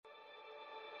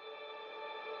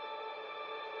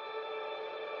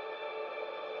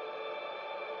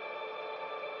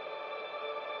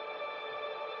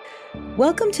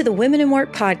Welcome to the Women in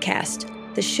Work podcast,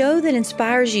 the show that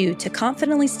inspires you to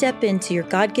confidently step into your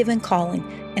God-given calling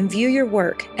and view your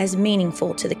work as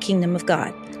meaningful to the kingdom of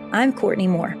God. I'm Courtney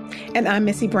Moore. And I'm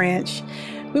Missy Branch.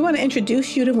 We want to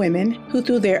introduce you to women who,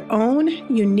 through their own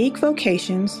unique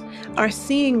vocations, are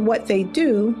seeing what they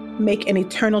do make an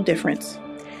eternal difference.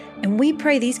 And we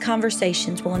pray these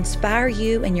conversations will inspire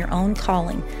you in your own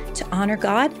calling to honor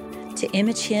God, to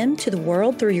image Him to the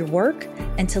world through your work,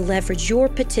 and to leverage your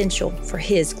potential for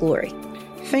His glory.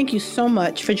 Thank you so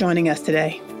much for joining us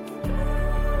today.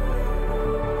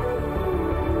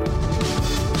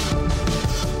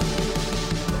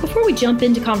 Before we jump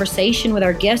into conversation with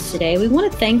our guests today, we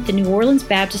want to thank the New Orleans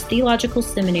Baptist Theological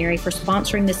Seminary for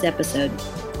sponsoring this episode.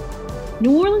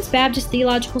 New Orleans Baptist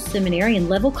Theological Seminary and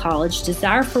Level College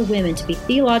desire for women to be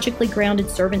theologically grounded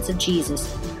servants of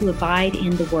Jesus who abide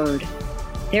in the Word.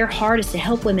 Their heart is to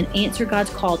help women answer God's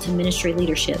call to ministry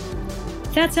leadership.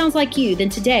 If that sounds like you, then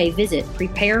today visit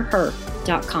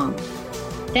prepareher.com.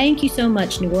 Thank you so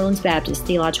much, New Orleans Baptist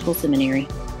Theological Seminary.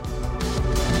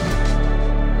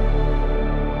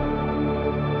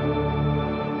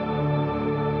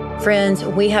 Friends,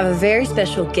 we have a very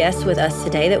special guest with us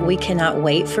today that we cannot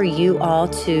wait for you all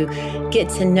to get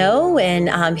to know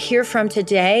and hear from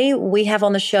today. We have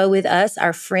on the show with us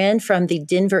our friend from the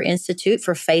Denver Institute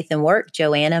for Faith and Work,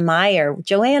 Joanna Meyer.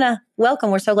 Joanna, welcome.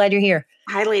 We're so glad you're here.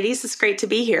 Hi, ladies. It's great to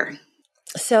be here.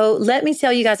 So let me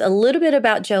tell you guys a little bit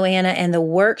about Joanna and the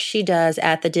work she does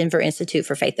at the Denver Institute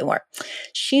for Faith and Work.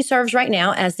 She serves right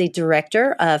now as the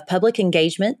Director of Public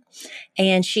Engagement,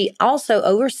 and she also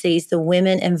oversees the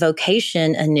Women in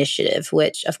Vocation Initiative,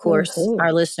 which, of course,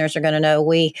 our listeners are going to know.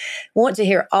 We want to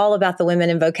hear all about the Women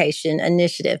in Vocation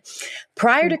Initiative.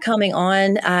 Prior to coming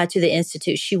on to the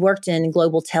Institute, she worked in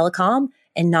global telecom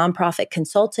and nonprofit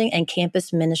consulting and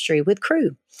campus ministry with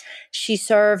Cru. She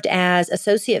served as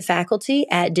associate faculty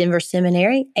at Denver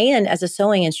Seminary and as a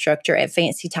sewing instructor at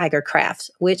Fancy Tiger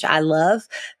Crafts, which I love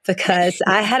because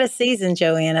I had a season,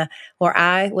 Joanna, where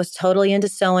I was totally into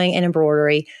sewing and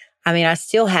embroidery. I mean, I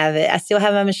still have it. I still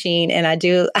have my machine, and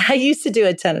I used to do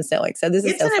a ton of sewing. So this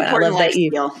is so fun. I love that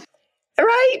you.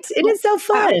 Right? It is so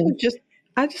fun.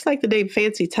 I just like the name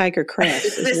Fancy Tiger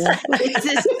Crafts. It's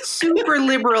this super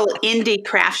liberal indie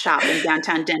craft shop in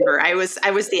downtown Denver. I was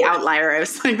the outlier. I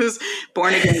was like this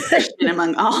born again Christian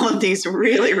among all of these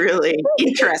really, really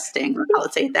interesting, I'll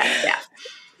say that, yeah.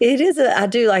 It is I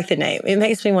do like the name. It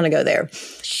makes me want to go there.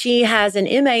 She has an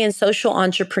MA in social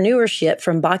entrepreneurship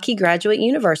from Bakke Graduate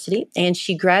University, and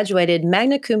she graduated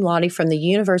magna cum laude from the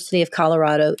University of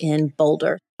Colorado in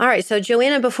Boulder. All right. So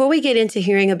Joanna, before we get into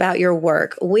hearing about your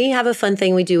work, we have a fun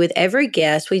thing we do with every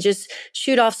guest. We just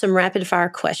shoot off some rapid fire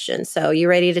questions. So you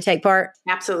ready to take part?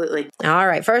 Absolutely. All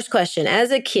right. First question.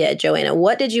 As a kid, Joanna,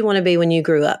 what did you want to be when you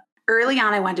grew up? Early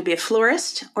on, I wanted to be a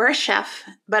florist or a chef,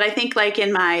 but I think like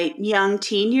in my young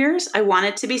teen years, I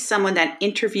wanted to be someone that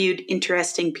interviewed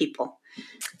interesting people.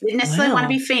 Didn't necessarily want to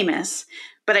be famous,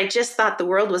 but I just thought the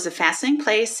world was a fascinating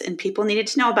place and people needed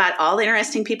to know about all the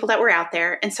interesting people that were out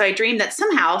there. And so I dreamed that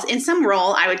somehow, in some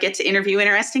role, I would get to interview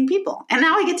interesting people. And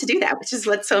now I get to do that, which is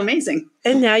what's so amazing.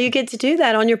 And now you get to do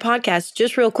that on your podcast.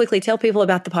 Just real quickly, tell people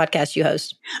about the podcast you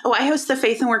host. Oh, I host the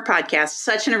Faith and Work podcast.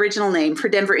 Such an original name for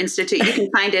Denver Institute. You can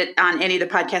find it on any of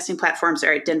the podcasting platforms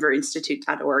or at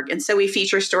denverinstitute.org. And so we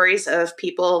feature stories of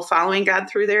people following God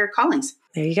through their callings.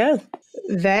 There you go.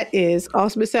 That is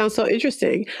awesome. It sounds so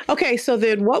interesting. Okay, so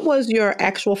then what was your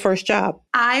actual first job?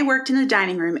 I worked in the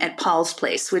dining room at Paul's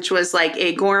Place, which was like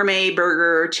a gourmet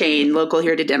burger chain local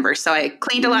here to Denver. So I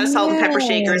cleaned a lot of salt and pepper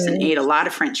shakers and ate a lot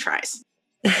of French fries.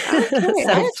 Okay,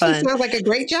 that sounds like a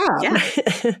great job. Yeah.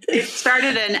 It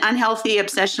started an unhealthy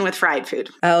obsession with fried food.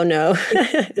 Oh, no.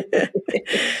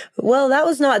 Well, that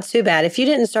was not too bad. If you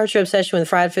didn't start your obsession with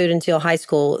fried food until high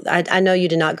school, I know you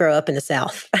did not grow up in the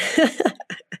South.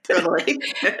 Totally.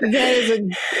 That is a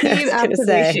good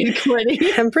observation, Courtney.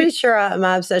 I'm pretty sure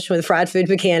my obsession with fried food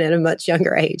began at a much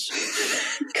younger age,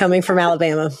 coming from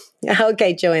Alabama.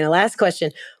 Okay, Joanna, last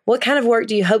question. What kind of work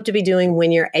do you hope to be doing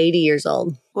when you're 80 years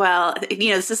old? Well,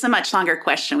 this is a much longer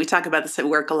question. We talk about this at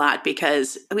work a lot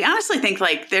because we honestly think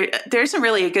like there isn't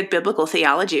really a good biblical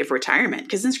theology of retirement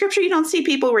because in Scripture, you don't see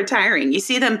people retiring. You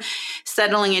see them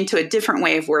settling into a different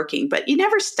way of working, but you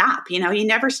never stop. You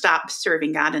never stop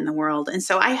serving God in the world. And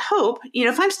so I hope,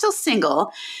 if I'm still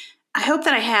single, I hope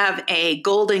that I have a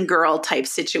golden girl type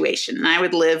situation and I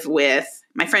would live with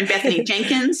my friend Bethany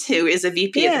Jenkins, who is a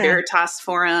VP at the Veritas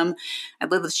Forum. I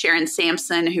live with Sharon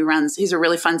Sampson, who's a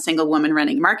really fun single woman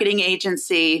running a marketing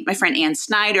agency. My friend Ann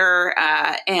Snyder.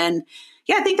 And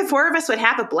I think the four of us would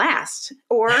have a blast.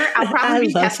 Or I'll probably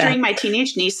be pestering my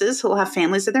teenage nieces who will have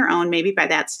families of their own, maybe by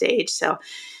that stage. So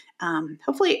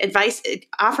hopefully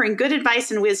offering good advice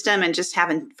and wisdom and just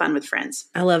having fun with friends.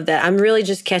 I love that. I'm really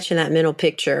just catching that mental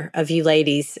picture of you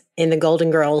ladies in the Golden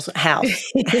Girls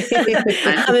house.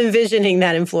 I'm envisioning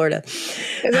that in Florida.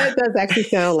 That does actually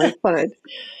sound like fun.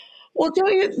 Well,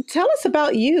 Joanna, tell us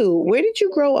about you. Where did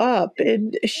you grow up?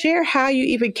 And share how you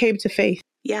even came to faith.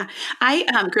 Yeah,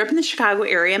 I grew up in the Chicago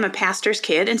area. I'm a pastor's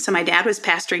kid. And so my dad was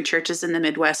pastoring churches in the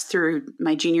Midwest through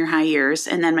my junior high years.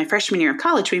 And then my freshman year of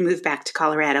college, we moved back to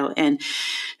Colorado. And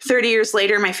 30 years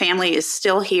later, my family is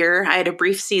still here. I had a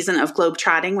brief season of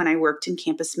globetrotting when I worked in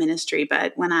campus ministry.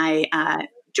 But when I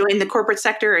joined the corporate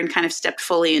sector and kind of stepped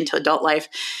fully into adult life,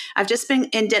 I've just been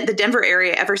in the Denver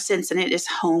area ever since, and it is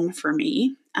home for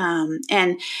me.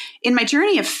 And in my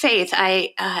journey of faith,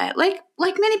 I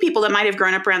like many people that might have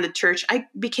grown up around the church, I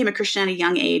became a Christian at a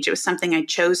young age. It was something I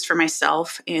chose for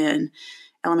myself in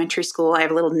elementary school. I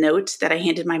have a little note that I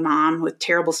handed my mom with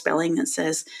terrible spelling that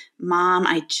says, "Mom,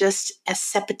 I just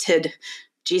accepted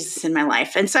Jesus in my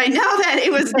life." And so I know that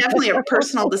it was definitely a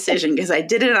personal decision because I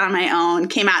did it on my own,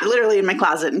 came out literally in my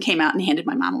closet and came out and handed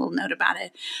my mom a little note about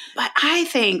it. But I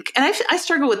think, and I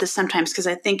struggle with this sometimes because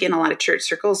I think in a lot of church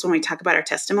circles, when we talk about our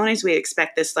testimonies, we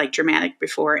expect this like dramatic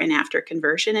before and after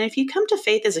conversion. And if you come to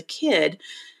faith as a kid,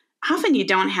 often you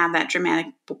don't have that dramatic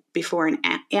before and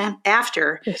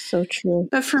after. It's so true.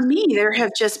 But for me, there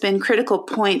have just been critical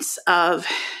points of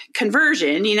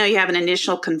conversion. You know, you have an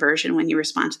initial conversion when you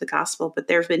respond to the gospel, but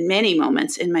there have been many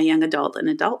moments in my young adult and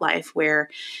adult life where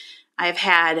I've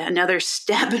had another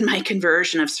step in my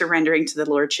conversion of surrendering to the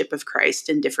Lordship of Christ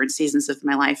in different seasons of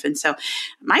my life. And so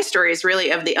my story is really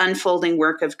of the unfolding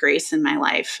work of grace in my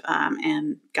life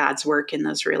and God's work in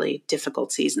those really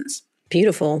difficult seasons.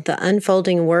 Beautiful. The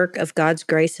unfolding work of God's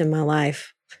grace in my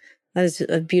life. That is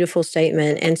a beautiful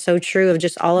statement and so true of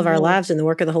just all of our lives and the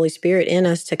work of the Holy Spirit in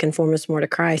us to conform us more to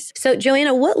Christ. So,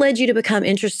 Joanna, what led you to become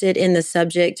interested in the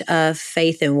subject of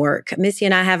faith and work? Missy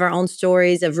and I have our own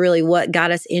stories of really what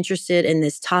got us interested in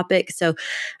this topic. So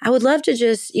I would love to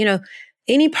just,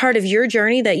 any part of your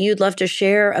journey that you'd love to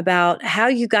share about how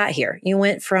you got here. You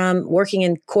went from working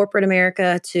in corporate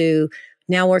America to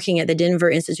now working at the Denver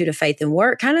Institute of Faith and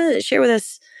Work. Kind of share with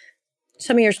us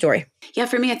some of your story. Yeah,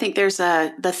 for me, I think there's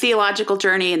the theological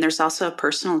journey and there's also a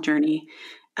personal journey.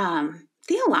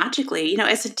 Theologically,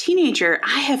 as a teenager,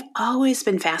 I have always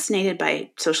been fascinated by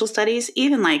social studies,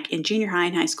 even like in junior high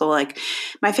and high school. Like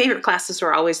my favorite classes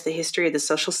were always the history of the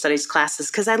social studies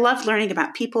classes because I loved learning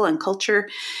about people and culture.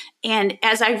 And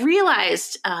as I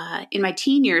realized in my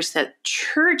teen years that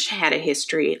church had a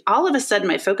history, all of a sudden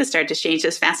my focus started to change. It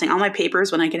was fascinating. All my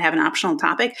papers, when I could have an optional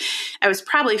topic, I was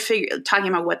probably talking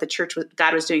about what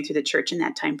God was doing through the church in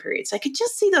that time period. So I could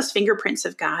just see those fingerprints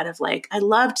of God of I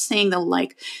loved seeing the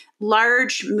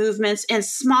large movements and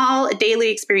small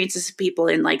daily experiences of people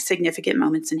in significant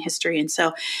moments in history. And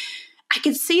so I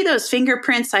could see those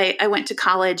fingerprints. I went to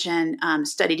college and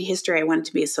studied history. I wanted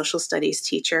to be a social studies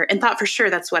teacher and thought for sure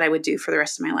that's what I would do for the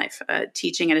rest of my life,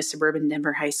 teaching at a suburban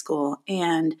Denver high school.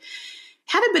 And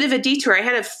had a bit of a detour. I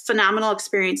had a phenomenal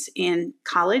experience in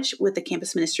college with the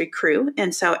campus ministry crew.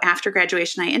 And so after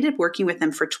graduation, I ended up working with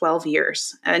them for 12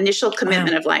 years. Initial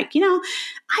commitment of I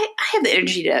have the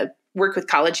energy to work with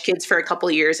college kids for a couple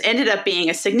of years, ended up being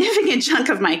a significant chunk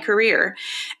of my career.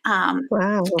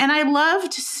 Wow. And I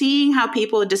loved seeing how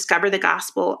people would discover the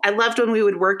gospel. I loved when we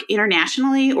would work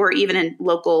internationally or even in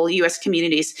local U.S.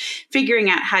 communities, figuring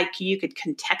out how you could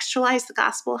contextualize the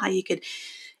gospel, how you could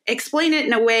explain it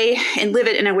in a way and live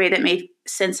it in a way that made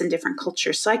sense in different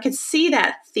cultures. So I could see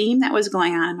that theme that was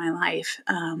going on in my life.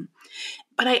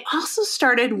 But I also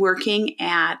started working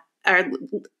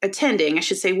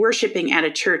worshiping at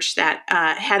a church that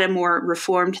had a more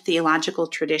reformed theological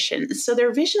tradition. So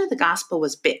their vision of the gospel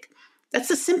was big. That's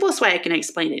the simplest way I can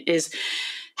explain it, is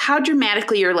how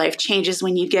dramatically your life changes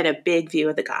when you get a big view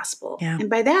of the gospel. Yeah. And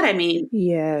by that, I mean,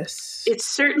 yes, it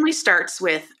certainly starts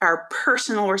with our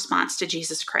personal response to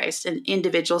Jesus Christ and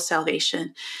individual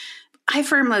salvation. I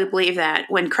firmly believe that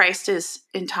when Christ is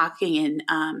talking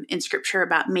in Scripture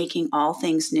about making all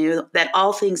things new, that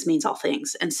all things means all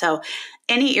things. And so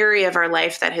any area of our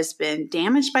life that has been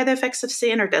damaged by the effects of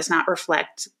sin or does not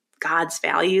reflect God's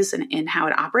values and how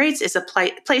it operates is a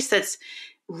place that's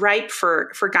ripe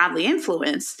for godly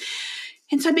influence.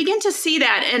 And so I began to see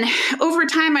that. And over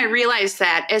time, I realized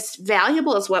that as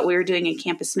valuable as what we were doing in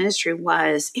campus ministry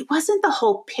was, it wasn't the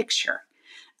whole picture.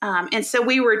 And so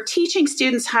we were teaching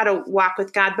students how to walk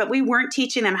with God, but we weren't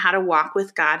teaching them how to walk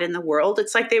with God in the world.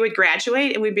 It's like they would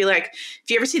graduate and we'd be like, if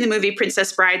you ever seen the movie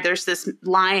Princess Bride, there's this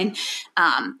line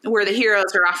where the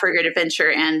heroes are off for a great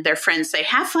adventure and their friends say,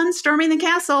 have fun storming the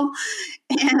castle.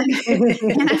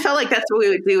 And I felt like that's what we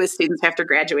would do with students after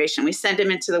graduation. We send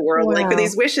them into the world like with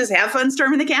these wishes, have fun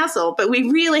storming the castle. But we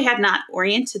really had not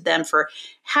oriented them for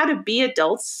how to be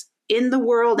adults in the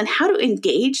world and how to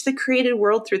engage the created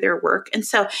world through their work. And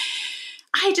so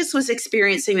I just was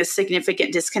experiencing this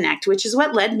significant disconnect, which is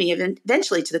what led me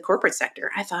eventually to the corporate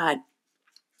sector. I thought,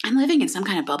 I'm living in some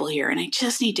kind of bubble here and I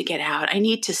just need to get out. I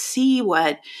need to see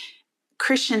what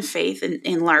Christian faith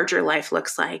in larger life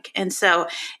looks like. And so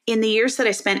in the years that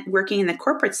I spent working in the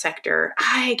corporate sector,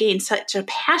 I gained such a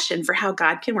passion for how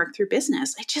God can work through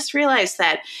business. I just realized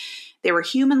that there were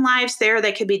human lives there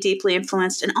that could be deeply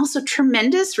influenced and also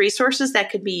tremendous resources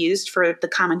that could be used for the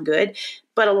common good.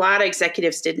 But a lot of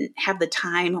executives didn't have the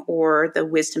time or the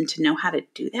wisdom to know how to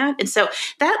do that. And so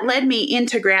that led me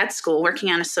into grad school working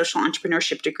on a social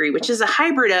entrepreneurship degree, which is a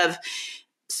hybrid of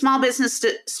small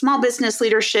business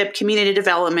leadership, community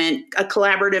development, a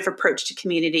collaborative approach to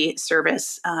community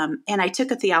service. And I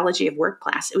took a theology of work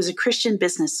class. It was a Christian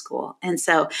business school. And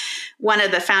so one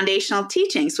of the foundational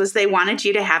teachings was they wanted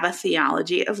you to have a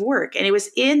theology of work. And it was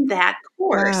in that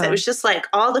course that was just like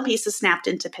all the pieces snapped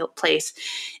into place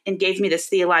and gave me this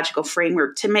theological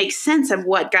framework to make sense of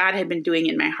what God had been doing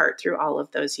in my heart through all of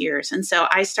those years. And so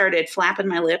I started flapping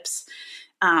my lips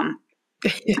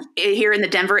here in the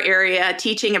Denver area,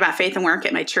 teaching about faith and work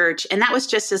at my church. And that was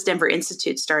just as Denver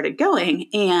Institute started going.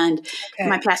 And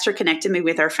my pastor connected me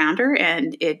with our founder,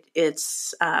 and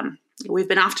it's we've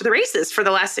been off to the races for the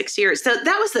last 6 years. So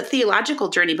that was the theological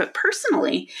journey. But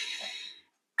personally,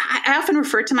 I often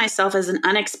refer to myself as an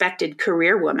unexpected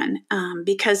career woman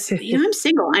because I'm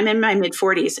single. I'm in my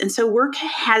mid-40s. And so work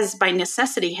has, by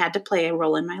necessity, had to play a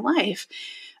role in my life.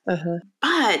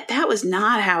 But that was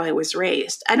not how I was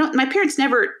raised. My parents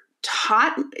never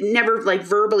like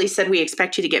verbally said, we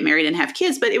expect you to get married and have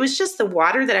kids, but it was just the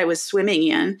water that I was swimming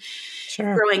in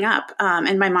growing up.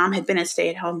 And my mom had been a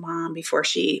stay-at-home mom before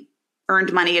she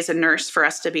earned money as a nurse for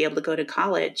us to be able to go to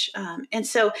college. And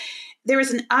so there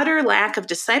was an utter lack of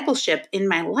discipleship in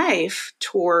my life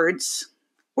towards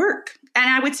work. And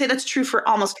I would say that's true for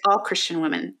almost all Christian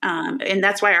women. And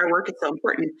that's why our work is so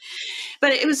important.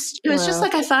 But it was just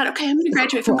like I thought, okay, I'm going to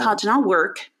graduate from college and I'll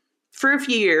work for a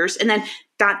few years and then ...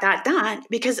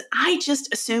 because I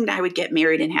just assumed I would get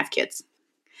married and have kids.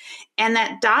 And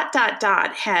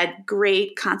that ... had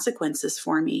great consequences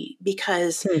for me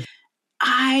because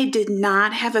I did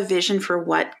not have a vision for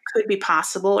what could be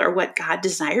possible or what God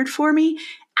desired for me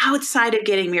outside of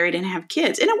getting married and have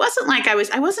kids. And it wasn't like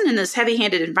I wasn't in this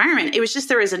heavy-handed environment. It was just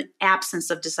there was an absence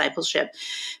of discipleship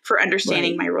for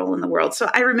understanding my role in the world. So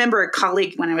I remember a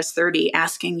colleague when I was 30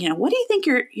 asking, what do you think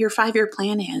your 5-year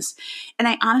plan is? And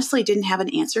I honestly didn't have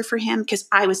an answer for him because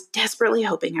I was desperately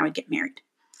hoping I would get married.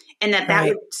 And that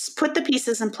would put the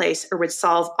pieces in place or would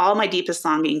solve all my deepest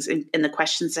longings and the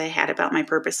questions I had about my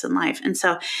purpose in life. And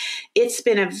so it's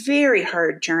been a very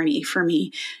hard journey for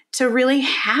me to really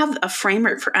have a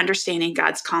framework for understanding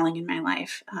God's calling in my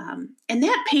life. And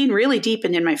that pain really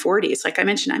deepened in my 40s. Like I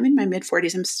mentioned, I'm in my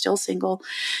mid-40s. I'm still single.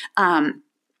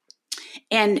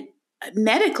 And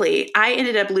medically, I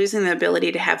ended up losing the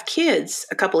ability to have kids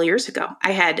a couple of years ago.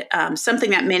 I had something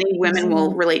that many women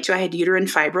will relate to. I had uterine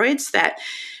fibroids that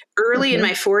early in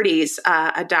my 40s,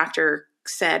 a doctor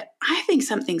said, I think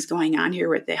something's going on here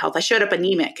with the health. I showed up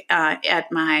anemic at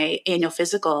my annual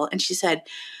physical, and she said,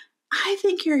 I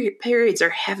think your periods are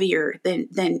heavier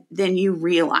than you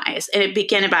realize. And it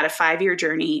began about a 5-year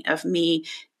journey of me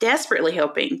desperately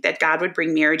hoping that God would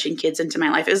bring marriage and kids into my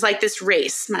life. It was like this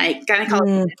race. My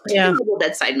gynecologist,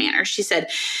 bedside manner. She said,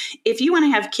 if you want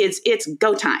to have kids, it's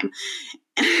go time.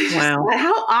 Wow.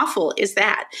 How awful is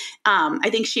that? I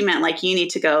think she meant like you need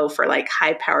to go for like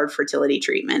high-powered fertility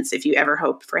treatments if you ever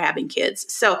hope for having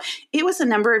kids. So it was a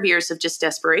number of years of just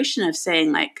desperation of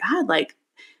saying like, God, like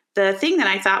the thing that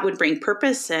I thought would bring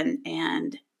purpose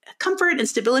and comfort and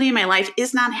stability in my life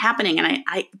is not happening. And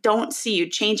I don't see you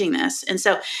changing this. And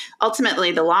so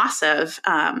ultimately the loss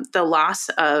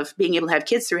of being able to have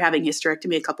kids through having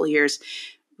hysterectomy a couple of years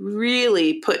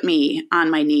really put me on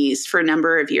my knees for a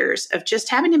number of years of just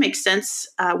having to make sense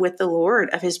with the Lord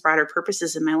of his broader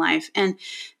purposes in my life. And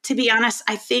to be honest,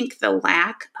 I think the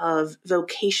lack of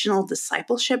vocational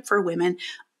discipleship for women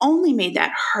only made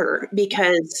that harder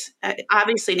because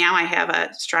obviously now I have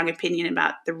a strong opinion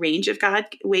about the range of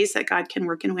ways that God can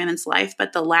work in women's life,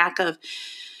 but the lack of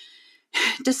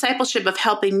discipleship of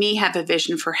helping me have a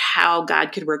vision for how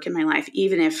God could work in my life,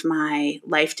 even if my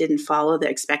life didn't follow the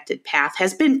expected path,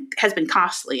 has been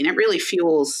costly, and it really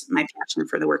fuels my passion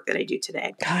for the work that I do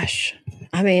today. Gosh,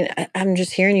 I mean, I'm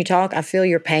just hearing you talk. I feel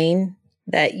your pain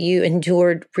that you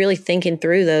endured, really thinking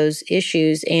through those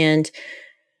issues, and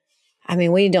I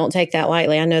mean, we don't take that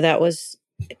lightly. I know that was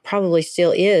probably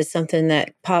still is something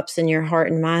that pops in your heart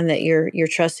and mind that you're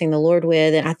trusting the Lord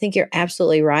with. And I think you're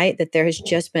absolutely right that there has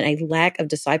just been a lack of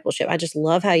discipleship. I just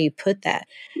love how you put that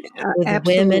with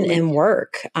women Absolutely. and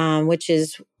work, which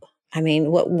is, I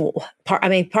mean,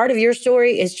 part of your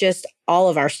story is just all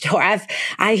of our story.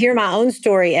 I hear my own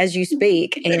story as you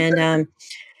speak, and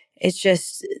it's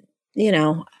just,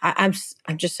 I'm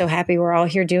just so happy we're all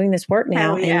here doing this work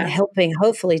now and helping,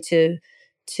 hopefully, to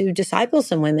disciple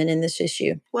some women in this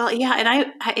issue. Well, yeah. And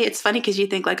I it's funny because you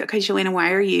think like, okay, Joanna,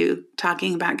 why are you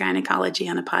talking about gynecology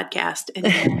on a podcast?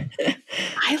 And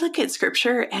I look at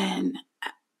scripture and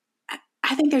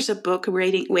I think there's a book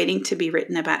waiting to be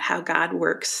written about how God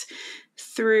works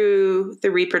through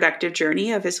the reproductive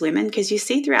journey of his women. Because you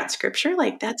see throughout scripture,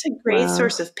 like that's a great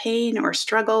source of pain or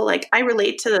struggle. Like I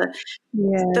relate to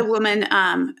the woman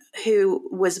who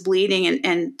was bleeding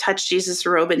and touched Jesus'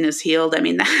 robe and was healed. I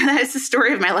mean, that is the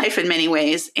story of my life in many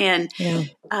ways. And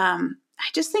I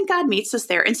just think God meets us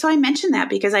there. And so I mention that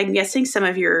because I'm guessing some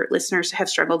of your listeners have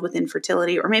struggled with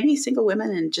infertility, or maybe single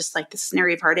women and just like this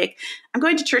scenario of heartache. I'm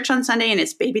going to church on Sunday and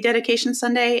it's baby dedication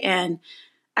Sunday. And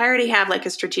I already have like a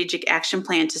strategic action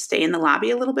plan to stay in the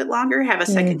lobby a little bit longer, have a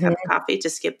second cup of coffee to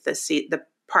skip the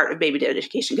part of baby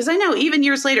dedication. Because I know even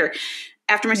years later,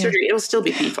 after my surgery, it'll still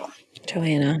be painful.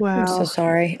 Joanna, I'm so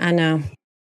sorry. I know.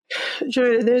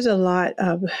 Joanna, there's a lot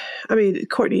of,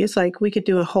 Courtney, it's like we could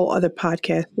do a whole other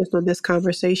podcast just on this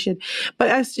conversation, but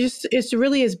it's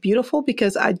really is beautiful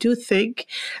because I do think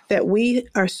that we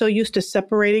are so used to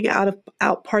separating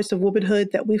out parts of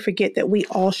womanhood that we forget that we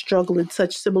all struggle in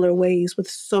such similar ways with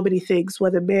so many things,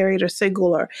 whether married or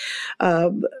single or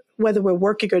whether we're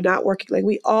working or not working. Like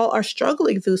we all are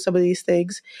struggling through some of these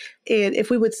things. And if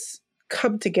we would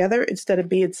come together instead of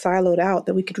being siloed out,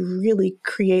 that we could really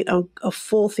create a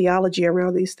full theology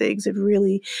around these things and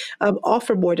really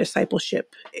offer more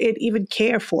discipleship and even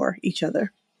care for each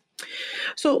other.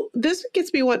 So this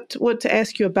gets me want to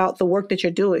ask you about the work that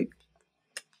you're doing.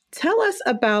 Tell us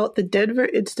about the Denver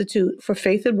Institute for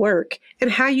Faith and Work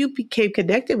and how you became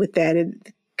connected with that and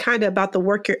kind of about the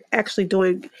work you're actually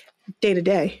doing day to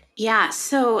day. Yeah.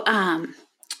 So,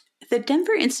 the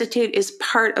Denver Institute is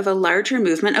part of a larger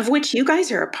movement of which you guys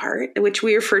are a part, which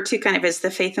we refer to kind of as the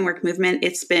Faith and Work movement.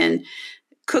 It's been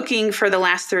cooking for the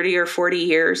last 30 or 40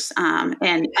 years.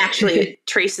 And actually it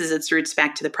traces its roots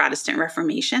back to the Protestant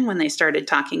Reformation when they started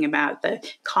talking about the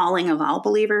calling of all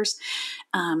believers.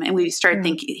 And we started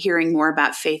hearing more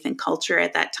about faith and culture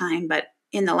at that time. But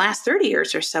in the last 30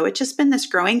 years or so, it's just been this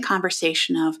growing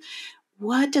conversation of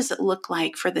what does it look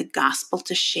like for the gospel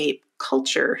to shape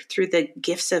culture through the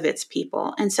gifts of its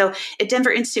people? And so at Denver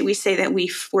Institute, we say that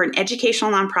we're an educational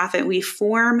nonprofit. We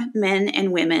form men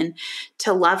and women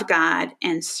to love God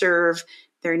and serve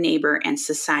their neighbor and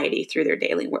society through their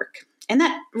daily work. And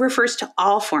that refers to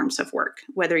all forms of work,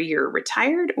 whether you're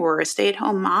retired or a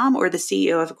stay-at-home mom or the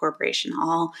CEO of a corporation.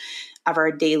 All of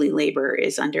our daily labor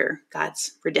is under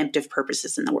God's redemptive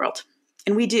purposes in the world.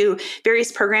 And we do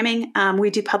various programming. We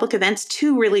do public events,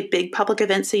 2 really big public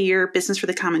events a year, Business for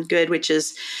the Common Good, which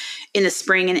is in the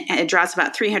spring, and it draws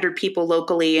about 300 people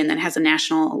locally and then has a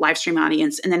national live stream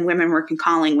audience. And then Women Work and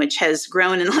Calling, which has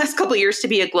grown in the last couple of years to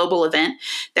be a global event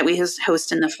that we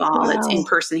host in the fall. That's in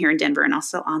person here in Denver and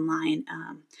also online.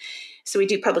 So we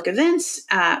do public events.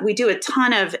 We do a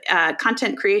ton of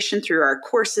content creation through our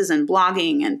courses and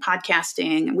blogging and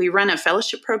podcasting. We run a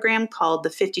fellowship program called the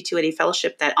 5280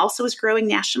 Fellowship that also is growing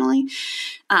nationally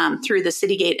through the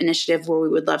Citygate initiative, where we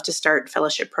would love to start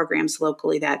fellowship programs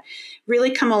locally that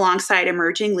really come alongside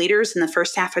emerging leaders in the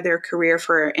first half of their career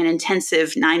for an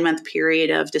intensive 9-month period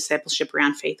of discipleship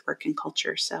around faith, work, and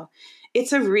culture. So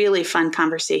it's a really fun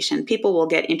conversation. People will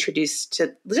get introduced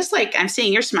to, just like I'm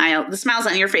seeing your smile, the smiles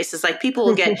on your faces, like people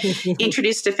will get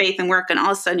introduced to faith and work, and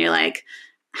all of a sudden you're like,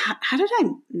 how did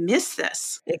I miss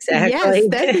this? Exactly. Yes,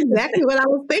 that's exactly what I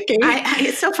was thinking.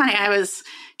 It's so funny.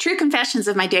 True confessions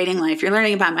of my dating life. You're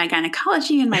learning about my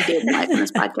gynecology and my dating life in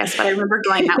this podcast. But I remember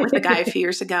going out with a guy a few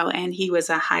years ago, and he was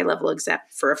a high-level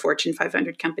exec for a Fortune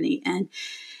 500 company. And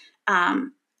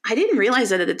I didn't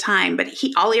realize it at the time, but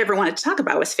all he ever wanted to talk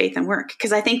about was faith and work,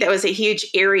 because I think that was a huge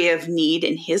area of need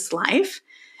in his life.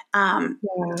 And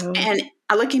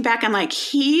looking back, I'm like,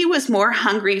 he was more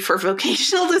hungry for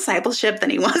vocational discipleship than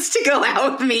he was to go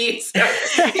out with me. So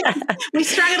we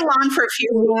struggled along for a few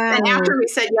weeks. Wow. And after we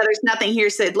said, yeah, there's nothing here,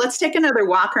 said, let's take another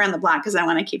walk around the block because I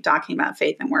want to keep talking about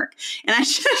faith and work. And I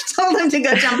should have told him to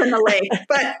go jump in the lake.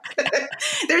 But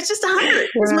there's just a hunger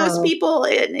because most people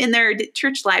in their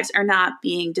church lives are not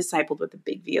being discipled with a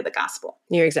big view of the gospel.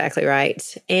 You're exactly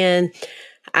right. And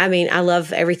I mean, I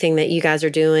love everything that you guys are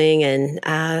doing,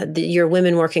 and your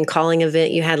Women Working Calling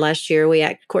event you had last year.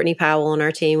 Courtney Powell on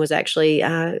our team was actually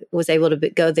was able to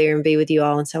go there and be with you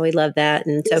all, and so we love that.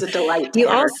 And It was a delight. you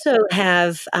also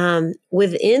have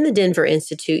within the Denver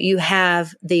Institute, you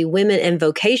have the Women and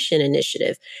Vocation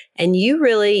Initiative, and you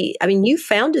really, I mean, you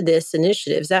founded this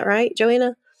initiative. Is that right,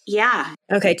 Joanna? Yeah.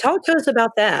 Okay, talk to us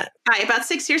about that. About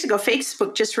 6 years ago,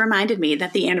 Facebook just reminded me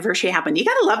that the anniversary happened. You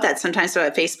got to love that sometimes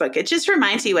about Facebook. It just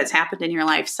reminds you what's happened in your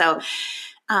life. So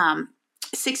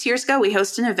 6 years ago, we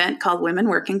hosted an event called Women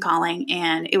Working Calling,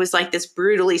 and it was like this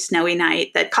brutally snowy night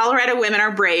that Colorado women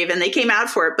are brave, and they came out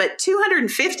for it. But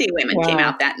 250 women came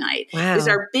out that night. Wow. It was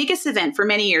our biggest event for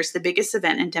many years, the biggest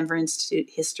event in Denver Institute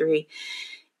history.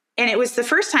 And it was the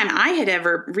first time I had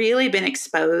ever really been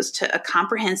exposed to a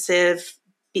comprehensive,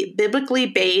 biblically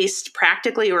based,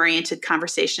 practically oriented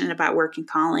conversation about work and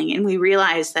calling. And we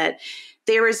realized that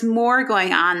there is more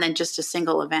going on than just a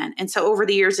single event. And so over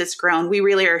the years, it's grown. We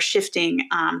really are shifting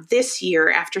this year,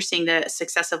 after seeing the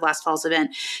success of last fall's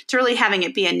event, to really having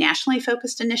it be a nationally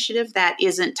focused initiative that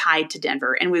isn't tied to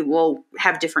Denver. And we will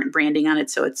have different branding on it,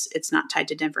 so it's not tied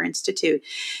to Denver Institute.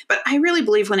 But I really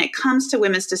believe when it comes to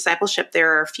women's discipleship,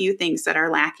 there are a few things that are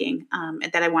lacking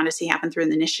that I want to see happen through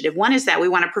the initiative. One is that we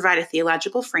want to provide a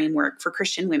theological framework for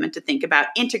Christian women to think about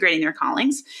integrating their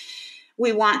callings.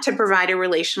 We want to provide a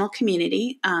relational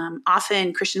community.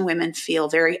 Often Christian women feel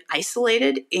very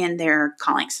isolated in their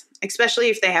callings, especially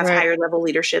if they have higher level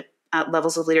leadership,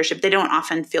 levels of leadership. They don't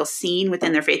often feel seen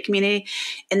within their faith community,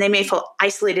 and they may feel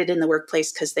isolated in the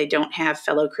workplace because they don't have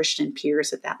fellow Christian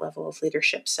peers at that level of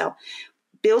leadership. So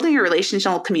building a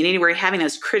relational community where you're having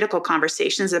those critical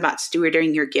conversations about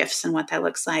stewarding your gifts and what that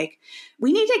looks like.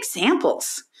 We need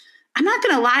examples. I'm not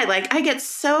going to lie, like I get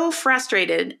so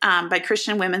frustrated by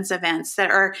Christian women's events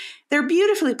they're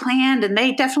beautifully planned and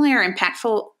they definitely are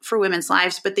impactful for women's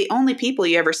lives, but the only people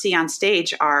you ever see on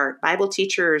stage are Bible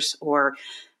teachers or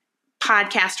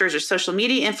podcasters or social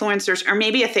media influencers, or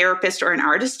maybe a therapist or an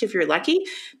artist if you're lucky,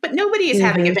 but nobody is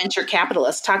having a venture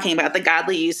capitalist talking about the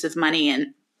godly use of money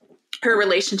and her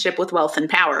relationship with wealth and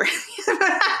power.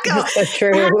 That's so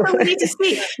true. That's what we need to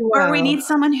see. Wow. Or we need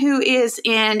someone who is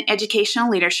in educational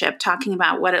leadership talking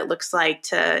about what it looks like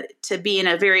to be in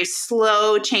a very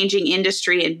slow changing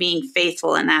industry and being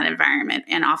faithful in that environment,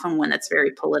 and often one that's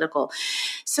very political.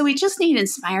 So we just need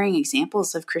inspiring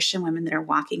examples of Christian women that are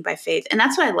walking by faith. And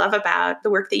that's what I love about the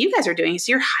work that you guys are doing, is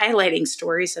you're highlighting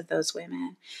stories of those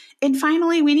women. And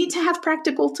finally, we need to have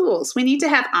practical tools. We need to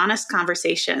have honest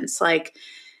conversations. Like,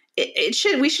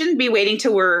 we shouldn't be waiting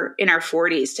till we're in our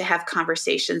 40s to have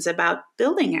conversations about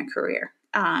building a career.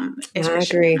 I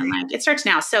agree. It starts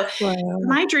now. So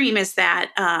my dream is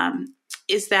that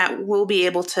we'll be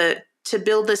able to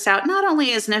build this out, not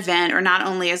only as an event or not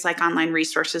only as like online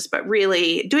resources, but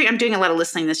really I'm doing a lot of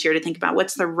listening this year to think about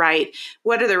what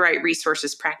are the right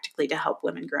resources practically to help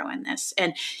women grow in this.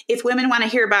 And if women want to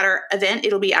hear about our event,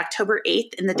 it'll be October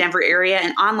 8th in the Denver area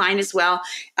and online as well.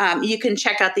 You can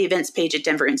check out the events page at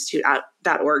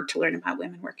denverinstitute.org to learn about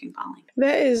Women Working Calling.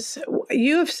 That is,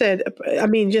 you have said, I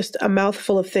mean, just a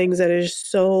mouthful of things that is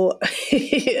so,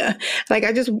 like,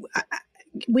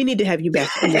 we need to have you back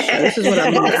on the show. This is what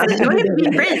I'm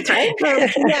doing. Friends, right?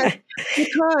 Yeah,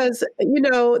 because,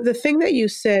 the thing that you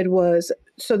said was,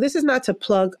 so this is not to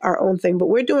plug our own thing, but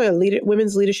we're doing a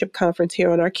women's leadership conference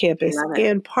here on our campus.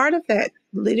 And part of that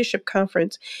leadership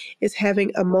conference is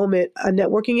having a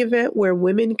networking event where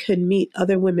women can meet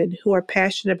other women who are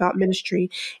passionate about ministry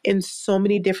in so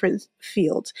many different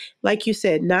fields. Like you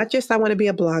said, not just I want to be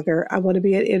a blogger, I want to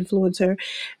be an influencer.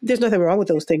 There's nothing wrong with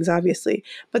those things, obviously.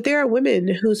 But there are women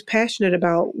who's passionate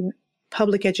about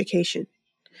public education.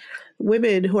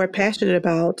 Women who are passionate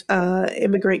about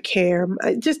immigrant care,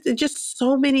 just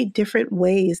so many different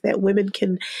ways that women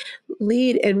can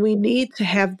lead. And we need to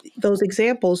have those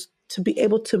examples to be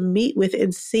able to meet with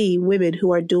and see women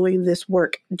who are doing this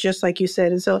work, just like you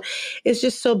said. And so it's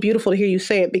just so beautiful to hear you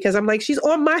say it, because I'm like, she's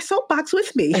on my soapbox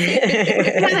with me.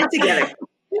 Together.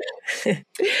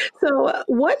 So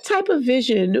what type of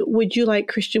vision would you like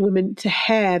Christian women to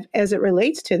have as it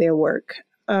relates to their work?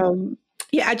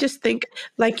 I just think,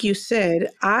 like you said,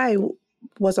 I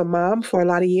was a mom for a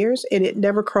lot of years, and it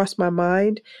never crossed my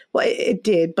mind. Well, it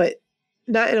did, but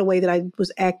not in a way that I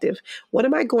was active. What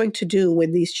am I going to do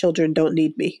when these children don't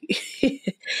need me?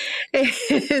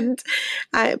 And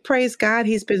I praise God,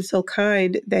 he's been so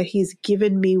kind that he's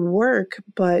given me work,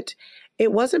 but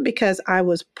it wasn't because I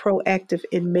was proactive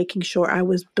in making sure I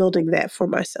was building that for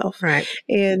myself. Right.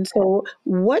 And so,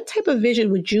 what type of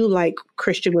vision would you like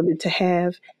Christian women to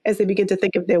have as they begin to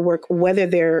think of their work, whether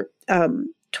they're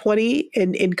 20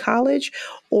 in college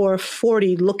or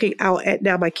 40 looking out at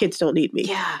now my kids don't need me?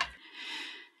 Yeah.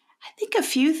 I think a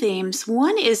few themes.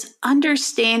 One is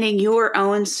understanding your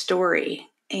own story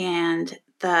and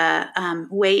the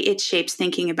way it shapes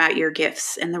thinking about your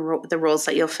gifts and the roles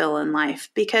that you'll fill in life.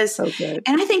 Because, Okay.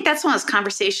 and I think that's one of those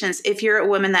conversations, if you're a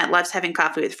woman that loves having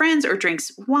coffee with friends or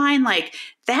drinks wine, like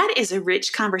that is a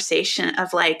rich conversation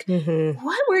of like,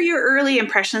 what were your early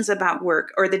impressions about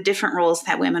work or the different roles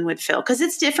that women would fill? Because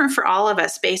it's different for all of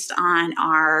us based on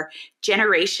our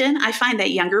generation. I find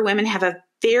that younger women have a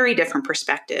very different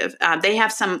perspective. They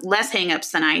have some less hangups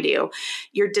than I do.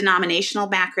 Your denominational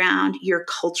background, your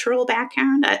cultural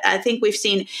background. I think we've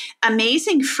seen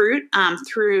amazing fruit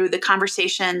through the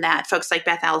conversation that folks like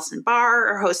Beth Allison Barr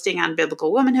are hosting on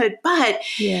biblical womanhood. But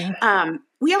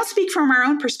we all speak from our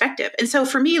own perspective. And so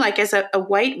for me, like as a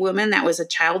white woman that was a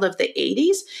child of the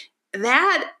 80s,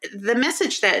 that the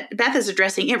message that Beth is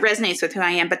addressing, it resonates with who I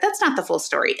am, but that's not the full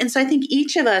story. And so I think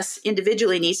each of us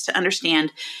individually needs to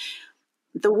understand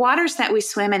the waters that we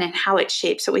swim in and how it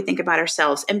shapes what we think about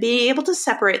ourselves, and being able to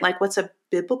separate like what's a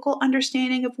biblical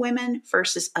understanding of women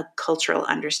versus a cultural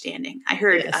understanding. I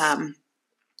heard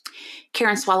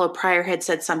Karen Swallow Prior had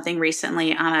said something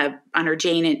recently on her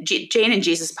Jane and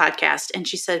Jesus podcast. And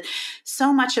she said,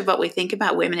 so much of what we think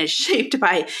about women is shaped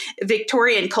by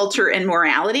Victorian culture and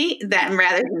morality that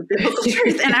rather than biblical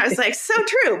truth. And I was like, so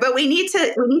true. But we need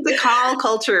to call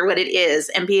culture what it is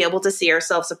and be able to see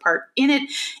ourselves apart in it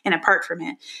and apart from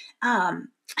it. I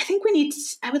think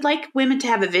I would like women to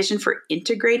have a vision for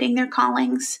integrating their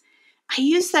callings. I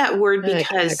use that word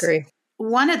because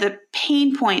one of the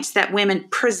pain points that women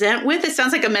present with, it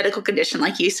sounds like a medical condition,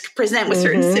 like you present with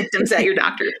certain symptoms at your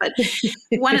doctor, but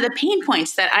one of the pain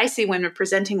points that I see women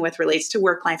presenting with relates to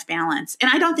work-life balance.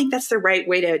 And I don't think that's the right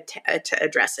way to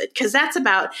address it, because that's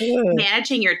about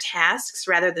managing your tasks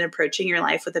rather than approaching your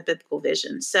life with a biblical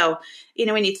vision. So,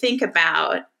 when you think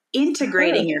about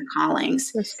integrating your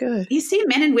callings, that's good. You see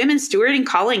men and women stewarding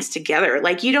callings together.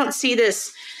 Like you don't see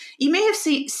this. You may have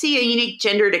see a unique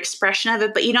gendered expression of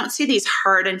it, but you don't see these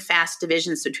hard and fast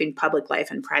divisions between public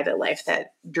life and private life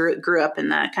that grew up in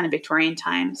the kind of Victorian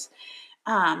times.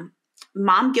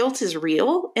 Mom guilt is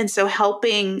real. And so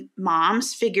helping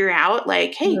moms figure out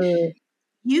like, hey,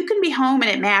 you can be home and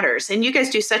it matters. And you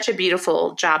guys do such a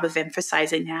beautiful job of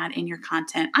emphasizing that in your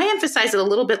content. I emphasize it a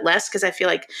little bit less because I feel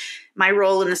like my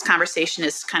role in this conversation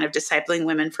is kind of discipling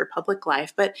women for public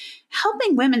life, but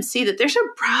helping women see that there's a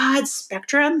broad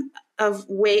spectrum of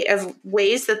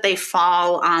ways that they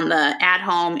fall on the at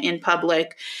home, in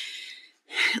public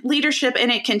leadership. And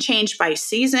it can change by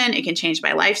season. It can change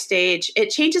by life stage.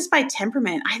 It changes by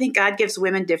temperament. I think God gives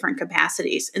women different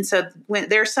capacities. And so when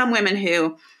there are some women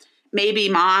who maybe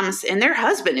moms and their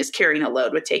husband is carrying a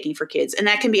load with taking care of kids. And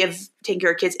that can be taking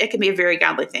care of kids. It can be a very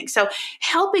godly thing. So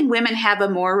helping women have a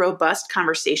more robust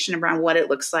conversation around what it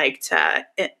looks like to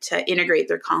integrate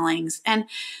their callings. And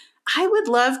I would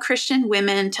love Christian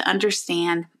women to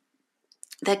understand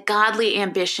that godly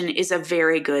ambition is a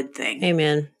very good thing.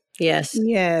 Amen. Yes.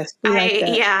 Yes.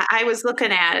 I was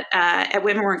looking at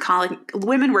Women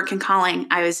Work and Calling.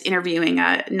 I was interviewing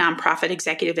a nonprofit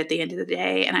executive at the end of the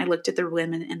day, and I looked at the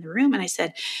women in the room and I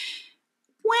said,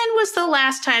 when was the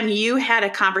last time you had a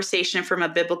conversation from a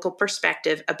biblical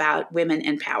perspective about women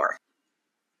in power?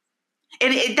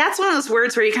 And that's one of those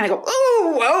words where you kind of go,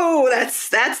 oh, that's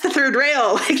the third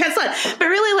rail. Like, that's not, but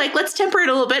really, like, let's temper it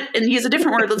a little bit and use a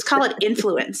different word. Let's call it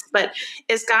influence. But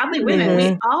as godly women,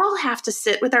 we all have to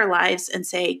sit with our lives and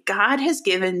say, God has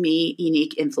given me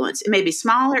unique influence. It may be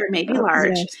small or it may be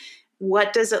large. Yes.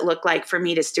 What does it look like for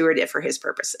me to steward it for his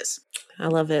purposes? I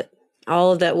love it.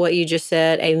 All of that, what you just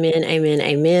said, amen, amen,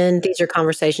 amen. These are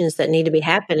conversations that need to be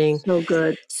happening. So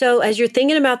good. So as you're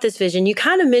thinking about this vision, you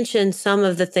kind of mentioned some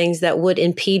of the things that would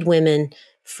impede women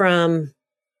from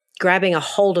grabbing a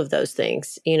hold of those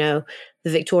things, the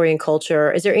Victorian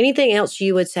culture. Is there anything else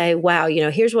you would say, wow,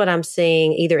 here's what I'm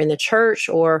seeing either in the church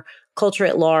or culture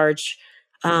at large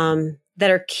that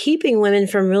are keeping women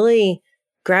from really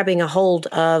grabbing a hold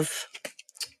of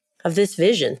this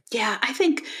vision? Yeah, I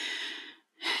think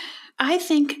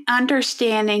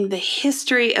understanding the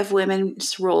history of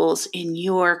women's roles in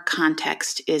your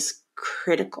context is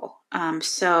critical.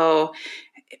 So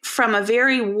from a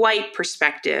very white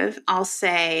perspective, I'll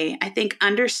say, I think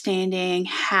understanding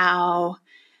how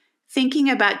thinking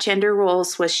about gender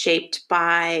roles was shaped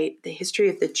by the history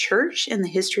of the church and the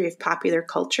history of popular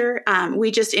culture.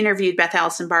 We just interviewed Beth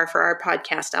Allison Barr for our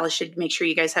podcast. I should make sure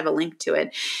you guys have a link to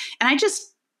it. And I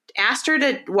just asked her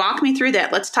to walk me through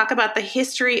that. Let's talk about the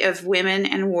history of women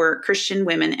and work, Christian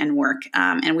women and work.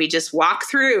 And we just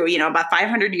walked through, about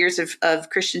 500 years of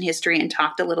Christian history and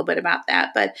talked a little bit about that.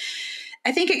 But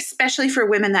I think especially for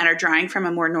women that are drawing from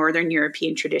a more Northern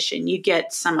European tradition, you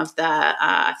get some of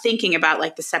the thinking about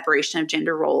like the separation of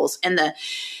gender roles and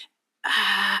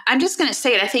I'm just going to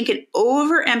say it, I think an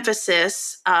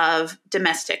overemphasis of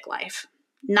domestic life,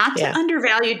 not to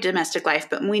undervalue domestic life,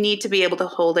 but we need to be able to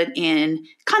hold it in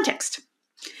context.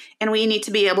 And we need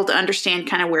to be able to understand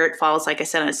kind of where it falls, like I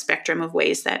said, on a spectrum of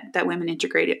ways that women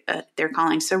integrate their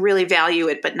calling. So really value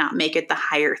it, but not make it the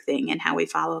higher thing in how we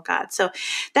follow God. So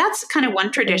that's kind of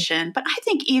one tradition. But I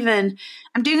think even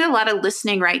I'm doing a lot of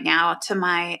listening right now to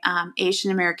my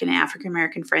Asian American and African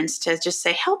American friends to just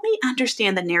say, help me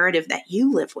understand the narrative that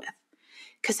you live with.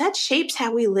 Because that shapes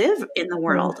how we live in the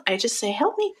world. I just say,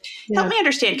 help me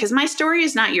understand, because my story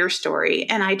is not your story.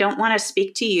 And I don't want to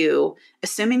speak to you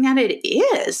assuming that it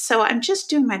is. So I'm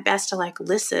just doing my best to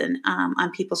listen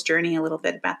on people's journey a little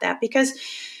bit about that, because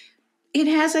it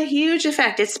has a huge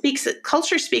effect.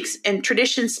 Culture speaks and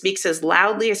tradition speaks as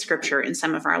loudly as scripture in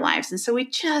some of our lives. And so we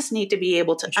just need to be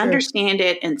able to understand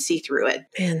it and see through it.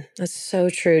 Man, that's so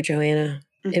true, Joanna.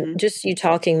 Just you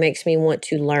talking makes me want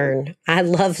to learn. I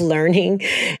love learning,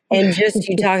 and just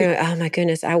you talking about, oh my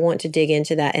goodness, I want to dig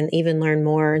into that and even learn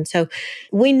more. And so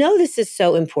we know this is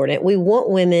so important. We want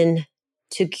women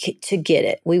to get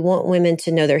it. We want women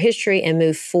to know their history and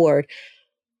move forward.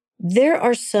 There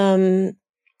are some,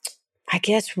 I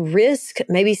guess, risk,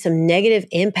 maybe some negative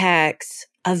impacts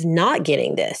of not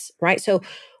getting this, right? So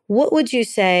what would you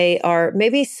say are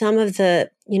maybe some of the,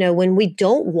 when we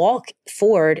don't walk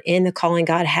forward in the calling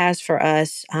God has for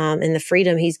us and the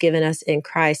freedom he's given us in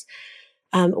Christ,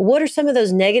 what are some of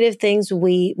those negative things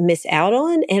we miss out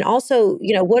on? And also,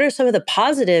 what are some of the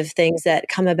positive things that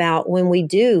come about when we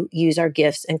do use our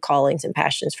gifts and callings and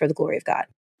passions for the glory of God?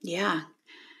 Yeah.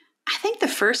 I think the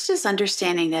first is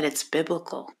understanding that it's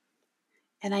biblical.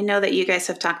 And I know that you guys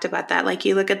have talked about that. Like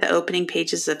you look at the opening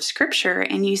pages of scripture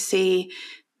and you see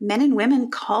men and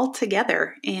women called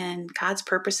together in God's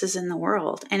purposes in the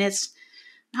world. And it's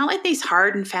not like these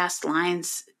hard and fast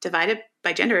lines divided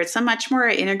by gender. It's a much more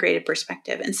integrated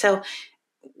perspective. And so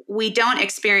we don't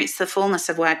experience the fullness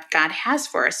of what God has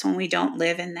for us when we don't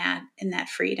live in that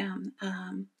freedom.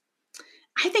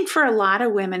 I think for a lot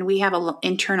of women, we have an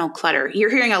internal clutter.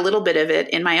 You're hearing a little bit of it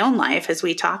in my own life as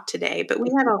we talk today, but we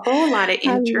have a whole lot of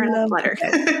internal clutter.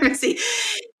 See,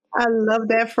 I love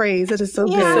that phrase. It is so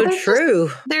good. So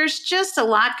true. There's just a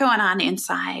lot going on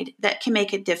inside that can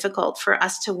make it difficult for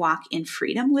us to walk in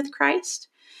freedom with Christ.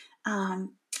 And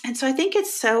so I think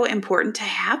it's so important to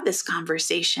have this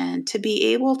conversation, to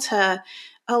be able to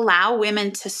allow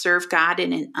women to serve God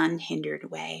in an unhindered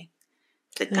way.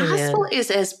 The gospel is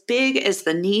as big as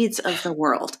the needs of the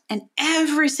world, and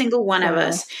every single one of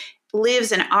us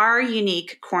lives in our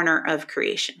unique corner of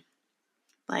creation.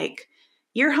 Like,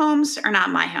 your homes are not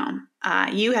my home.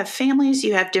 You have families,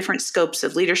 you have different scopes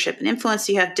of leadership and influence.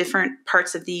 You have different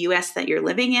parts of the U.S. that you're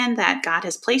living in, that God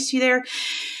has placed you there.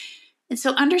 And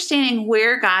so understanding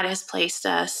where God has placed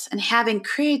us and having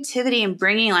creativity and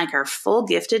bringing our full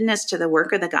giftedness to the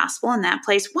work of the gospel in that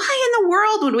place. Why in the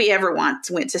world would we ever want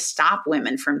to stop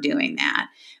women from doing that?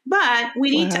 But we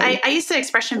need to, I use the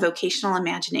expression vocational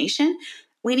imagination.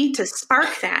 We need to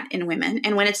spark that in women.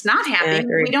 And when it's not happening,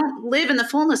 we don't live in the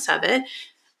fullness of it.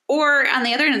 Or on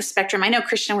the other end of the spectrum, I know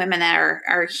Christian women that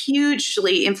are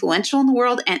hugely influential in the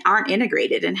world and aren't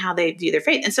integrated in how they view their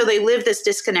faith. And so they live this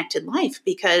disconnected life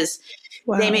because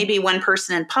they may be one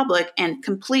person in public and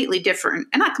completely different,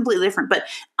 and not completely different, but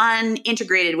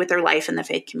unintegrated with their life in the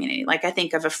faith community. Like I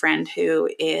think of a friend who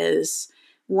is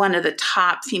one of the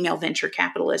top female venture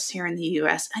capitalists here in the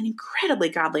U.S., an incredibly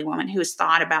godly woman who has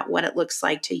thought about what it looks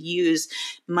like to use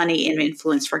money and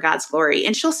influence for God's glory.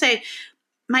 And she'll say,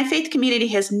 my faith community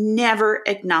has never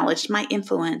acknowledged my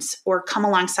influence or come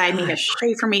alongside me to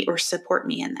pray for me or support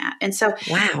me in that. And so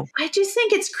I just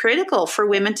think it's critical for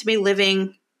women to be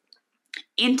living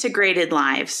integrated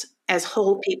lives as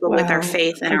whole people with our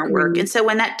faith and our work. And so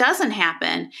when that doesn't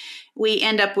happen, we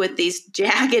end up with these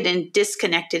jagged and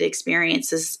disconnected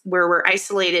experiences where we're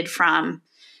isolated from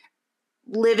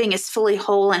living as fully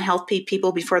whole and healthy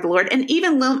people before the Lord, and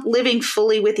even living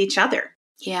fully with each other.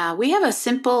 Yeah, we have a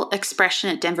simple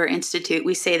expression at Denver Institute.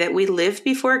 We say that we live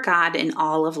before God in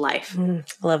all of life.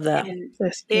 Love that. And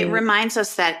That's it good. reminds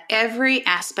us that every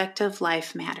aspect of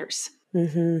life matters.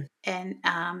 Mm-hmm.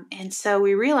 And so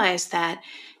we realize that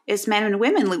as men and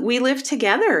women, we live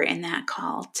together in that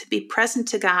call to be present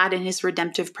to God and his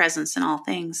redemptive presence in all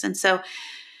things. And so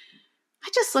I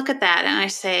just look at that and I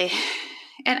say,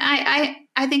 and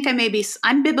I think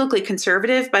I'm biblically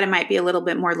conservative, but I might be a little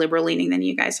bit more liberal leaning than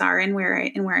you guys are in where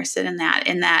I sit in that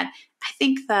I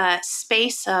think the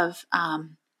space of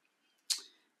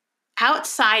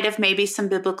outside of maybe some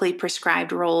biblically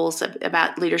prescribed roles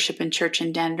about leadership in church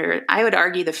in Denver, I would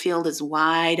argue the field is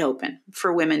wide open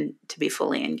for women to be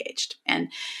fully engaged. And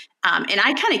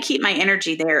I kind of keep my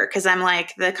energy there because I'm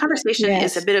like, the conversation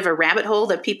is a bit of a rabbit hole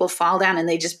that people fall down and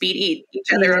they just beat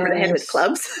each other over the head with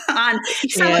clubs on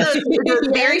some of those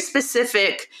very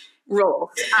specific roles.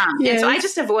 And so I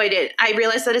just avoid it. I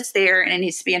realize that it's there and it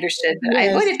needs to be understood. But I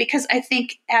avoid it because I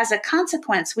think as a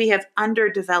consequence, we have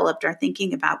underdeveloped our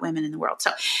thinking about women in the world.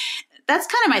 So that's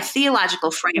kind of my theological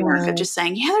framework of just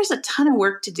saying, there's a ton of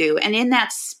work to do. And in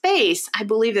that space, I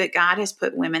believe that God has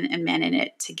put women and men in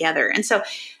it together. And so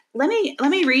let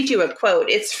me read you a quote.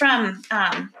 It's from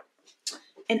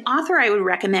an author I would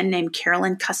recommend named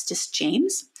Carolyn Custis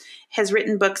James. Has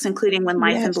written books including When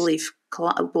Life and Beliefs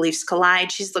Collide.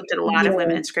 She's looked at a lot of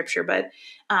women in scripture, but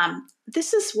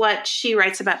this is what she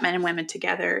writes about men and women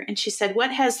together. And she said,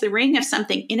 what has the ring of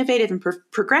something innovative and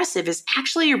progressive is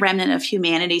actually a remnant of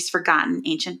humanity's forgotten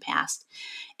ancient past,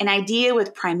 an idea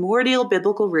with primordial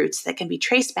biblical roots that can be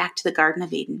traced back to the Garden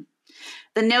of Eden.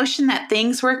 The notion that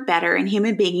things work better and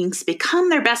human beings become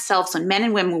their best selves when men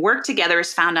and women work together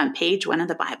is found on page 1 of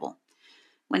the Bible.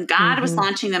 When God was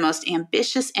launching the most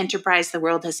ambitious enterprise the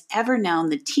world has ever known,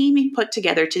 the team he put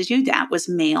together to do that was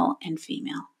male and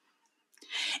female.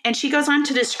 And she goes on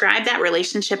to describe that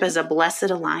relationship as a blessed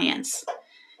alliance.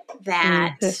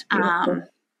 That,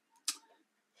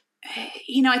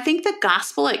 I think the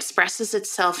gospel expresses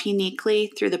itself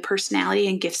uniquely through the personality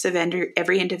and gifts of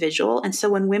every individual. And so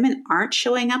when women aren't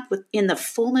showing up in the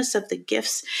fullness of the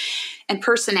gifts and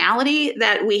personality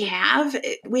that we have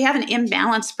an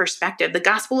imbalanced perspective. The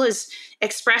gospel is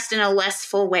expressed in a less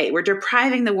full way. We're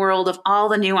depriving the world of all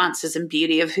the nuances and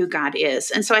beauty of who God is.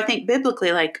 And so I think biblically,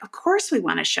 of course we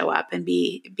want to show up and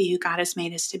be who God has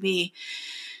made us to be.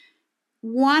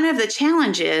 One of the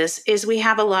challenges is we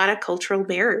have a lot of cultural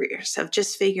barriers of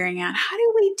just figuring out how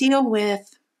do we deal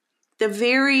with the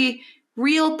very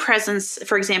real presence,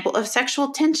 for example, of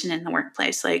sexual tension in the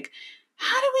workplace. How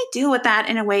do we deal with that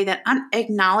in a way that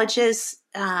acknowledges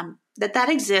that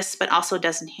exists, but also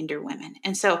doesn't hinder women?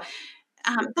 And so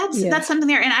that's something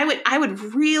there. And I would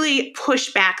really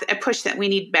push that we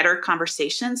need better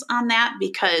conversations on that,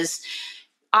 because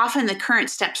often the current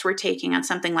steps we're taking on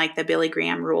something like the Billy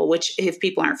Graham rule, which if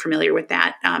people aren't familiar with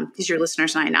that, because your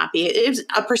listeners might not be, it's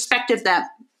a perspective that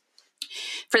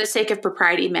for the sake of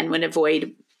propriety, men would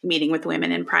avoid meeting with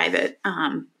women in private.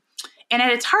 And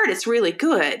at its heart, it's really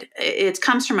good. It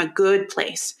comes from a good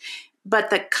place. But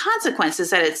the consequence is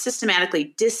that it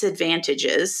systematically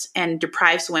disadvantages and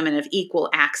deprives women of equal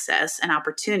access and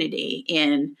opportunity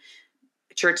in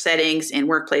church settings, in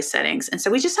workplace settings. And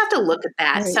so we just have to look at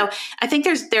that. Right. So I think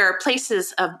there are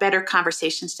places of better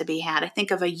conversations to be had. I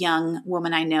think of a young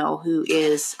woman I know who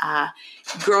is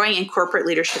growing in corporate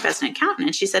leadership as an accountant.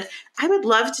 And she said, I would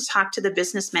love to talk to the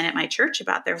businessmen at my church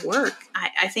about their work.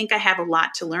 I think I have a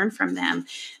lot to learn from them,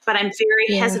 but I'm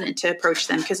very hesitant to approach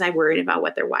them because I'm worried about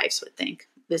what their wives would think.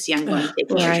 This young woman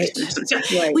taking interest in this.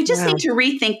 So we just need to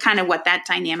rethink kind of what that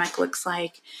dynamic looks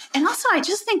like. And also, I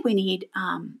just think we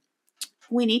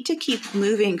need to keep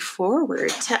moving forward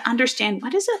to understand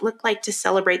what does it look like to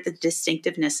celebrate the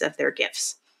distinctiveness of their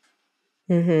gifts.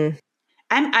 Mm-hmm.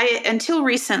 Until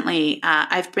recently,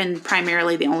 I've been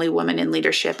primarily the only woman in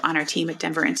leadership on our team at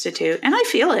Denver Institute, and I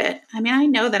feel it. I mean, I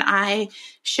know that I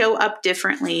show up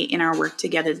differently in our work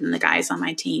together than the guys on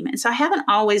my team, and so I haven't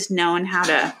always known how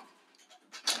to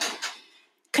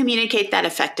communicate that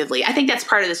effectively. I think that's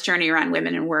part of this journey around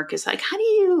women in work is how do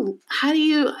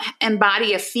you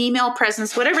embody a female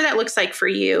presence, whatever that looks like for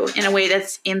you, in a way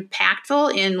that's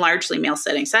impactful in largely male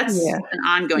settings. That's an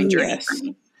ongoing journey for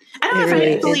me. I don't know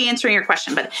if I'm fully answering your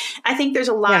question, but I think there's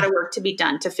a lot of work to be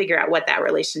done to figure out what that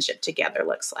relationship together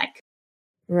looks like.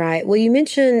 Right. Well, you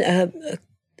mentioned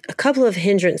a couple of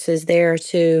hindrances there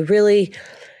to really,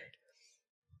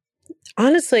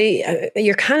 honestly,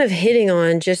 you're kind of hitting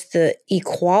on just the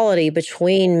equality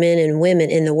between men and women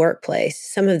in the workplace.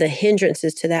 Some of the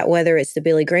hindrances to that, whether it's the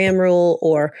Billy Graham rule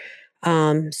or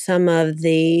some of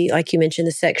the, like you mentioned,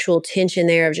 the sexual tension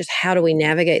there of just how do we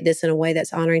navigate this in a way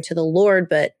that's honoring to the Lord,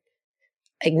 but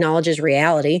acknowledges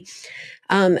reality.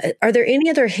 Are there any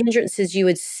other hindrances you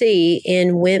would see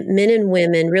in men and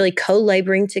women really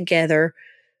co-laboring together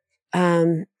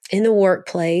in the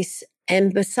workplace?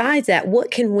 And besides that,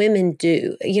 what can women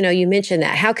do? You mentioned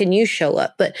that. How can you show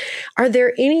up? But are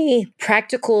there any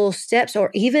practical steps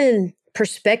or even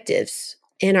perspectives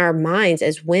in our minds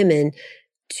as women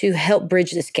to help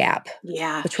bridge this gap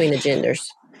between the genders?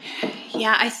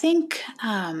 Yeah, I think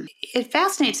it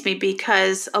fascinates me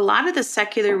because a lot of the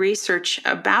secular research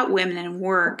about women in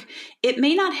work, it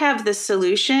may not have the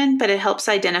solution, but it helps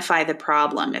identify the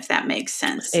problem, if that makes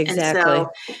sense. Exactly. And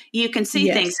so you can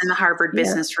see things in the Harvard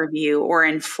Business Review or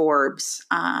in Forbes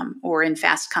or in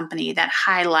Fast Company that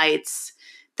highlights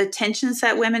the tensions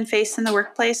that women face in the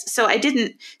workplace. So I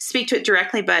didn't speak to it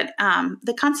directly, but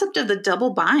the concept of the double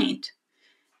bind,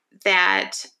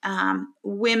 that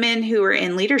women who are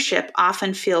in leadership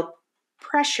often feel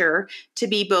pressure to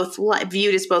be both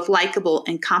viewed as both likable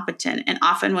and competent. And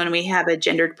often when we have a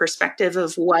gendered perspective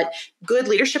of what good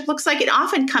leadership looks like, it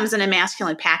often comes in a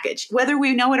masculine package, whether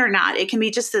we know it or not. It can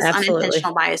be just this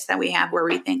unintentional bias that we have where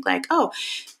we think like, oh,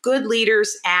 good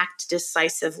leaders act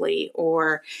decisively,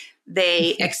 or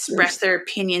they express their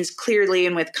opinions clearly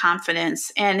and with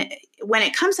confidence. And when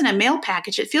it comes in a male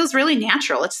package, it feels really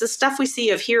natural. It's the stuff we see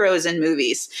of heroes in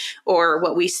movies or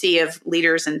what we see of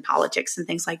leaders in politics and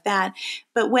things like that.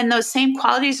 But when those same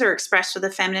qualities are expressed with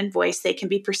a feminine voice, they can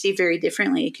be perceived very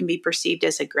differently. It can be perceived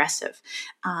as aggressive.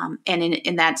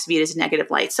 And that's viewed as a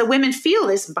negative light. So women feel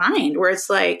this bind where it's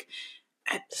like,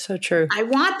 so true. I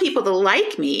want people to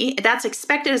like me. That's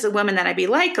expected as a woman that I be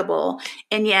likable.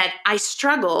 And yet I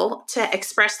struggle to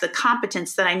express the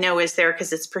competence that I know is there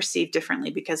because it's perceived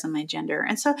differently because of my gender.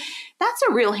 And so that's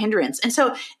a real hindrance. And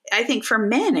so I think for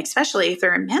men, especially if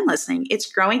there are men listening,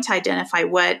 it's growing to identify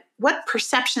what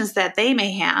perceptions that they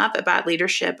may have about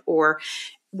leadership or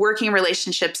working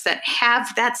relationships that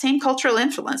have that same cultural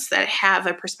influence, that have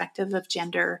a perspective of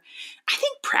gender. I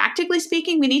think practically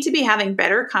speaking, we need to be having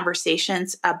better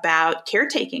conversations about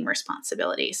caretaking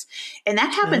responsibilities. And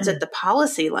that happens at the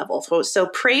policy level. So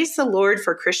praise the Lord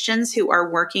for Christians who are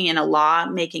working in a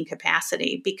law-making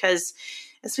capacity, because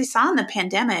as we saw in the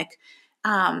pandemic,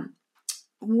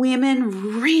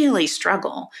 women really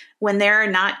struggle when there are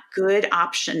not good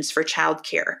options for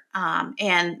childcare.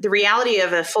 And the reality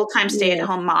of a full-time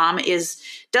stay-at-home mom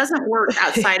doesn't work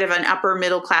outside of an upper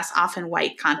middle class, often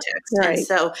white context. Right. And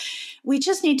so we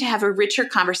just need to have a richer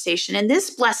conversation. And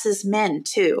this blesses men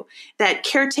too, that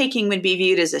caretaking would be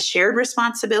viewed as a shared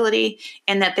responsibility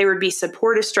and that there would be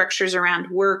supportive structures around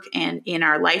work and in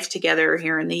our life together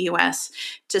here in the US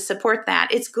to support that.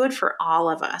 It's good for all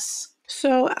of us.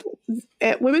 So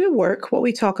at Women in Work, what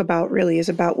we talk about really is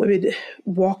about women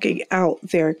walking out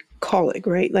their calling,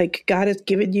 right? Like God has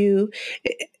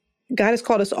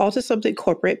called us all to something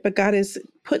corporate, but God has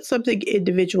put something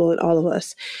individual in all of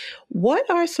us. What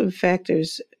are some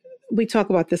factors, we talk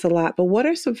about this a lot, but what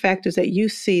are some factors that you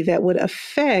see that would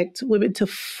affect women to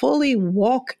fully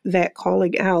walk that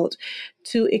calling out,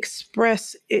 to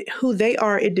express who they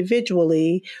are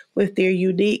individually with their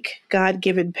unique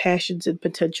God-given passions and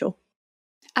potential?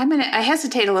 I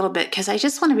hesitate a little bit because I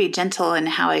just want to be gentle in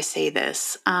how I say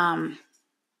this. I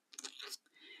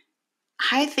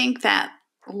think that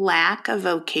lack of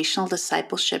vocational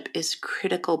discipleship is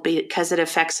critical because it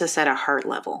affects us at a heart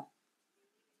level.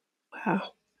 Wow.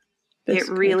 It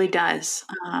really does.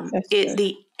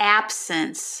 The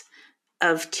absence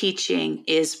of teaching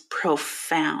is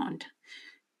profound.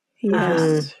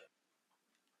 Yes.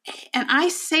 And I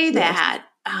say that,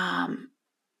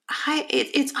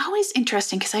 it's always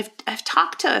interesting because I've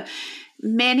talked to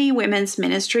many women's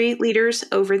ministry leaders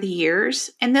over the years,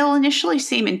 and they'll initially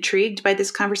seem intrigued by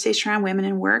this conversation around women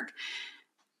in work,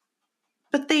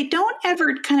 but they don't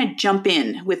ever kind of jump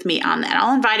in with me on that.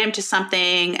 I'll invite them to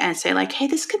something and say like, hey,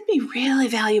 this could be really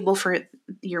valuable for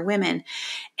your women.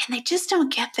 And they just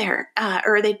don't get there,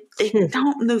 or they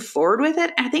don't move forward with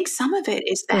it. And I think some of it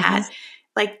is that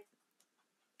like,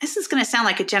 this is going to sound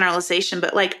like a generalization,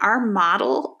 but like our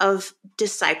model of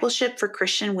discipleship for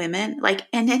Christian women, like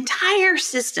an entire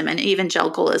system in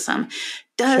evangelicalism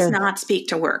does not speak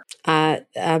to work.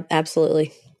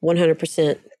 Absolutely.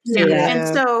 100%. Yeah.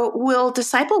 And so we'll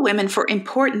disciple women for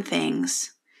important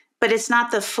things, but it's not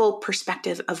the full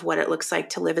perspective of what it looks like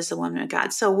to live as a woman of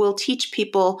God. So we'll teach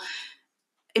people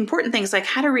important things like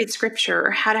how to read scripture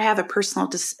or how to have a personal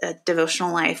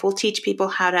devotional life. We'll teach people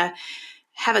how to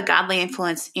have a godly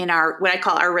influence in what I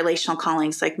call our relational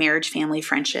callings, like marriage, family,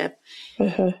 friendship.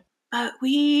 But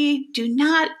we do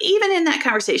not, even in that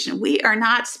conversation, we are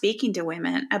not speaking to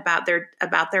women about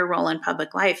their role in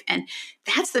public life. And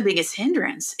that's the biggest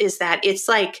hindrance, is that it's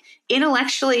like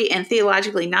intellectually and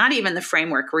theologically not even the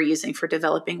framework we're using for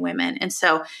developing women. And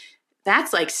so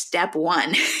that's like step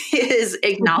one, is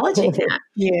acknowledging that.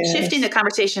 Yes. Shifting the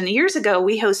conversation. Years ago,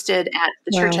 we hosted at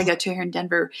the church I go to here in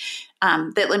Denver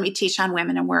that let me teach on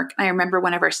women and work. And I remember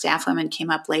one of our staff women came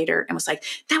up later and was like,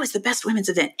 that was the best women's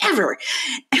event ever.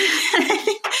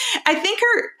 I think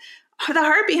the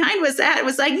heart behind was that it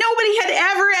was like nobody had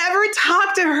ever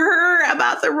talked to her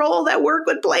about the role that work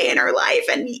would play in her life,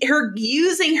 and her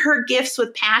using her gifts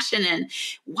with passion and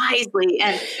wisely.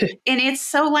 And it's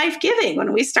so life-giving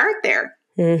when we start there.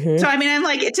 Mm-hmm. So, I mean, I'm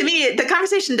like, to me, the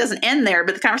conversation doesn't end there,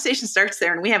 but the conversation starts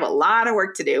there, and we have a lot of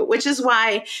work to do, which is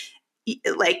why,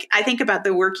 like, I think about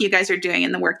the work you guys are doing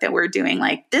and the work that we're doing.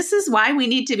 Like, this is why we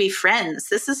need to be friends.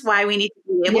 This is why we need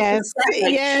to be able to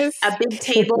set a big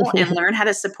table and learn how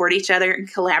to support each other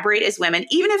and collaborate as women.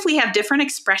 Even if we have different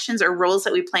expressions or roles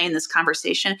that we play in this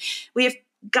conversation, we have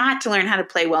got to learn how to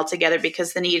play well together,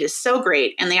 because the need is so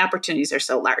great and the opportunities are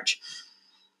so large.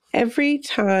 Every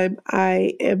time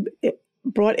I am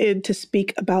brought in to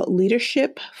speak about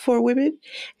leadership for women,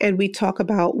 and we talk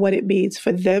about what it means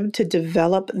for them to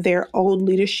develop their own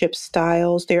leadership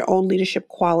styles, their own leadership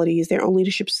qualities, their own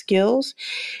leadership skills,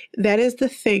 that is the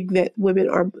thing that women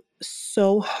are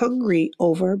so hungry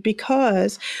over,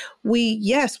 because we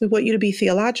want you to be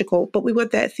theological, but we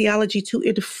want that theology to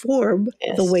inform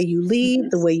the way you lead,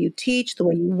 the way you teach, the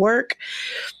way you work.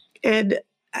 And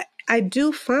I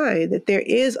do find that there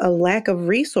is a lack of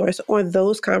resource on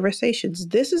those conversations.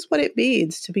 This is what it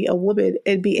means to be a woman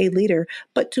and be a leader,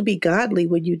 but to be godly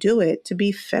when you do it, to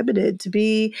be feminine, to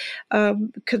be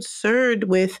concerned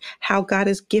with how God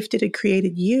has gifted and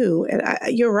created you. And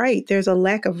you're right. There's a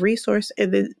lack of resource,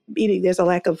 and then meaning there's a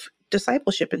lack of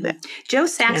discipleship in that. Jo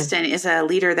Saxton is a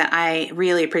leader that I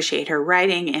really appreciate her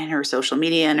writing and her social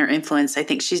media and her influence. I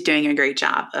think she's doing a great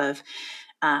job of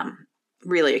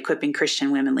really equipping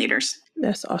Christian women leaders.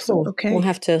 That's awesome. Cool. Okay. We'll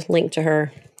have to link to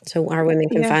her so our women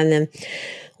can find them.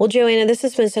 Well, Joanna, this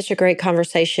has been such a great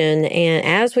conversation. And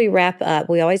as we wrap up,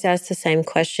 we always ask the same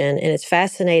question. And it's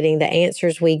fascinating the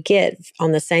answers we get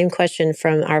on the same question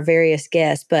from our various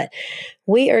guests. But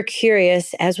we are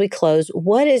curious as we close,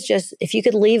 what is just, if you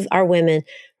could leave our women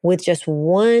with just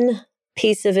one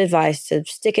piece of advice to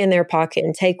stick in their pocket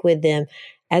and take with them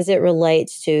as it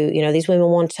relates to, these women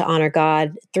want to honor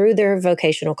God through their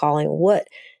vocational calling,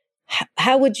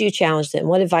 how would you challenge them?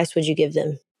 What advice would you give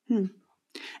them?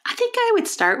 I think I would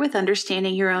start with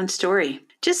understanding your own story.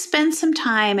 Just spend some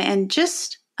time and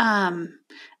just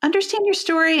understand your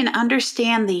story and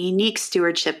understand the unique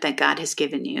stewardship that God has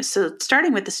given you. So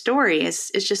starting with the story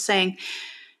is just saying,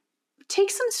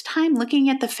 take some time looking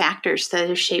at the factors that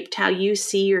have shaped how you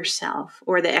see yourself,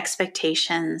 or the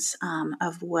expectations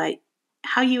of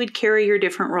how you would carry your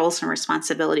different roles and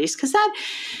responsibilities, because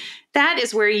that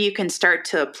is where you can start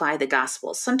to apply the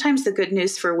gospel. Sometimes the good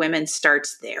news for women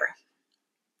starts there,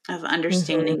 of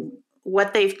understanding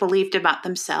what they've believed about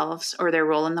themselves or their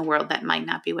role in the world that might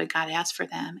not be what God has for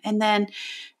them. And then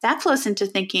that flows into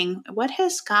thinking, what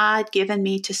has God given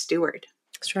me to steward?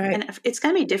 That's right. And it's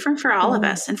going to be different for all of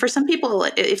us. And for some people,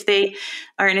 if they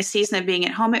are in a season of being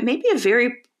at home, it may be a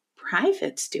very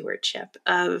private stewardship.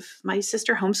 Of my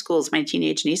sister homeschools my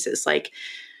teenage nieces. Like,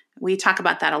 we talk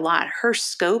about that a lot. Her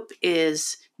scope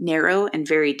is narrow and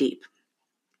very deep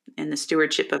in the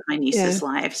stewardship of my nieces'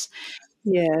 lives.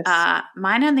 Yes.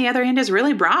 Mine, on the other hand, is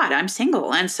really broad. I'm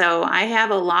single. And so I have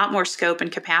a lot more scope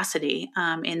and capacity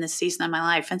in this season of my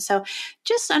life. And so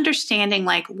just understanding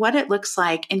like what it looks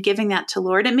like and giving that to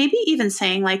Lord. And maybe even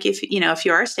saying, like, if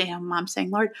you are a stay-at-home mom, saying,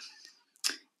 Lord,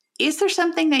 is there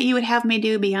something that you would have me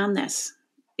do beyond this?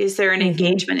 Is there an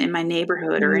engagement in my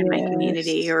neighborhood or in my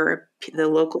community or the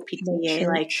local PTA?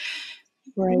 Like,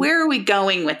 where are we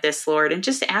going with this, Lord? And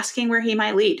just asking where he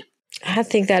might lead. I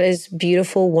think that is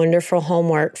beautiful, wonderful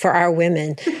homework for our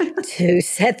women to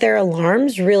set their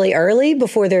alarms really early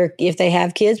if they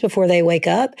have kids, before they wake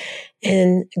up,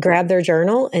 and grab their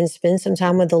journal and spend some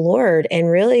time with the Lord. And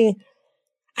really,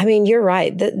 I mean, you're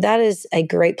right. That is a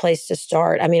great place to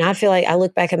start. I mean, I feel like I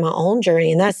look back at my own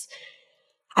journey, and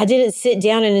I didn't sit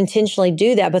down and intentionally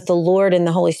do that, but the Lord and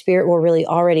the Holy Spirit were really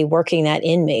already working that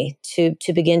in me to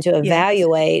begin to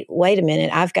evaluate, wait a minute,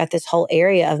 I've got this whole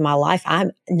area of my life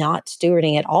I'm not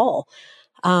stewarding at all.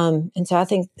 And so I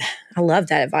think I love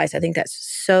that advice. I think that's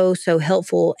so, so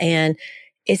helpful. And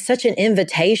it's such an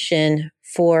invitation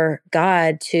for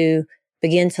God to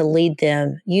begin to lead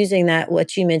them using that,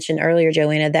 what you mentioned earlier,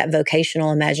 Joanna, that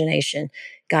vocational imagination.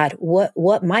 God,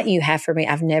 what might you have for me?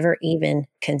 I've never even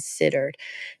considered.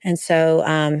 And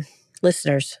so,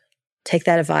 listeners, take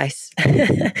that advice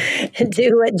and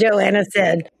do what Joanna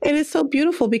said. And it's so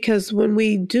beautiful because when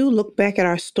we do look back at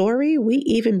our story, we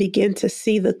even begin to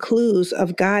see the clues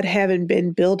of God having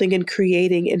been building and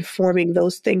creating and forming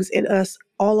those things in us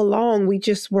all along. We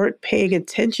just weren't paying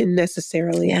attention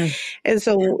necessarily. Yeah. And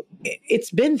so it's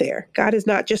been there. God is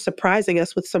not just surprising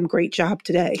us with some great job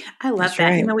today. I love That's that.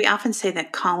 right. You know, we often say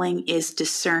that calling is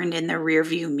discerned in the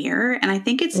rearview mirror. And I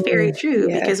think it's very true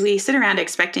yes. because we sit around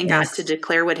expecting Yes. God to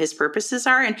declare what his purposes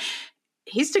are. And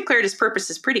he's declared his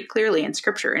purposes pretty clearly in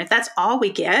scripture. And if that's all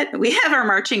we get, we have our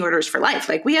marching orders for life.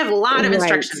 Like we have a lot of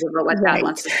instructions about what God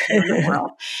wants us to do in the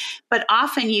world. But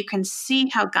often you can see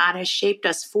how God has shaped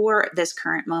us for this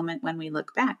current moment when we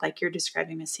look back, like you're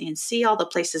describing, Missy, and see all the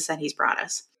places that he's brought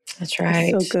us. That's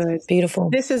right. So good. Beautiful.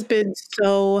 This has been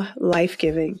so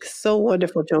life-giving, so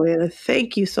wonderful, Joanna.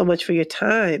 Thank you so much for your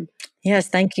time. Yes,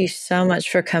 thank you so much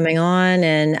for coming on.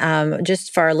 And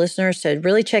just for our listeners to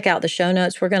really check out the show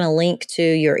notes, we're going to link to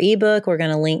your ebook. We're going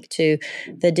to link to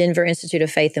the Denver Institute of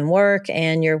Faith and Work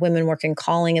and your Women Working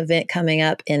Calling event coming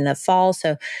up in the fall.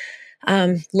 So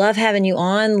love having you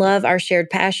on, love our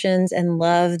shared passions, and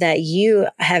love that you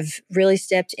have really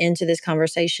stepped into this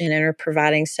conversation and are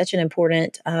providing such an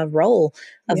important role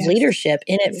of leadership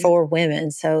in it for women.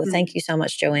 So thank you so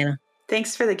much, Joanna.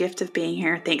 Thanks for the gift of being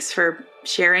here. Thanks for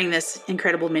sharing this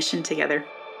incredible mission together.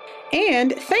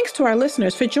 And thanks to our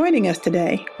listeners for joining us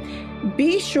today.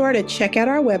 Be sure to check out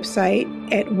our website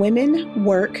at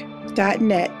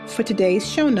womenwork.net for today's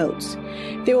show notes.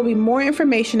 There will be more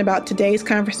information about today's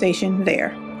conversation there.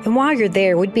 And while you're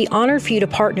there, we'd be honored for you to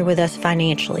partner with us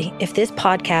financially if this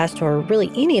podcast or really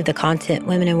any of the content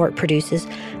Women in Work produces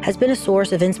has been a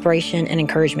source of inspiration and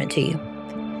encouragement to you.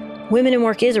 Women in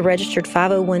Work is a registered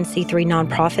 501c3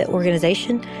 nonprofit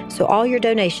organization, so all your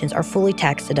donations are fully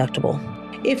tax deductible.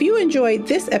 If you enjoyed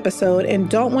this episode and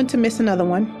don't want to miss another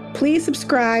one, please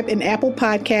subscribe in Apple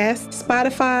Podcasts,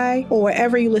 Spotify, or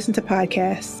wherever you listen to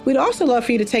podcasts. We'd also love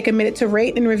for you to take a minute to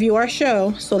rate and review our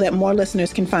show so that more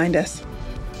listeners can find us.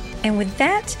 And with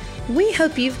that, we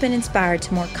hope you've been inspired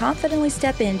to more confidently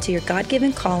step into your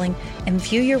God-given calling and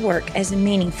view your work as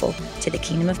meaningful to the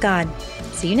kingdom of God.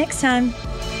 See you next time.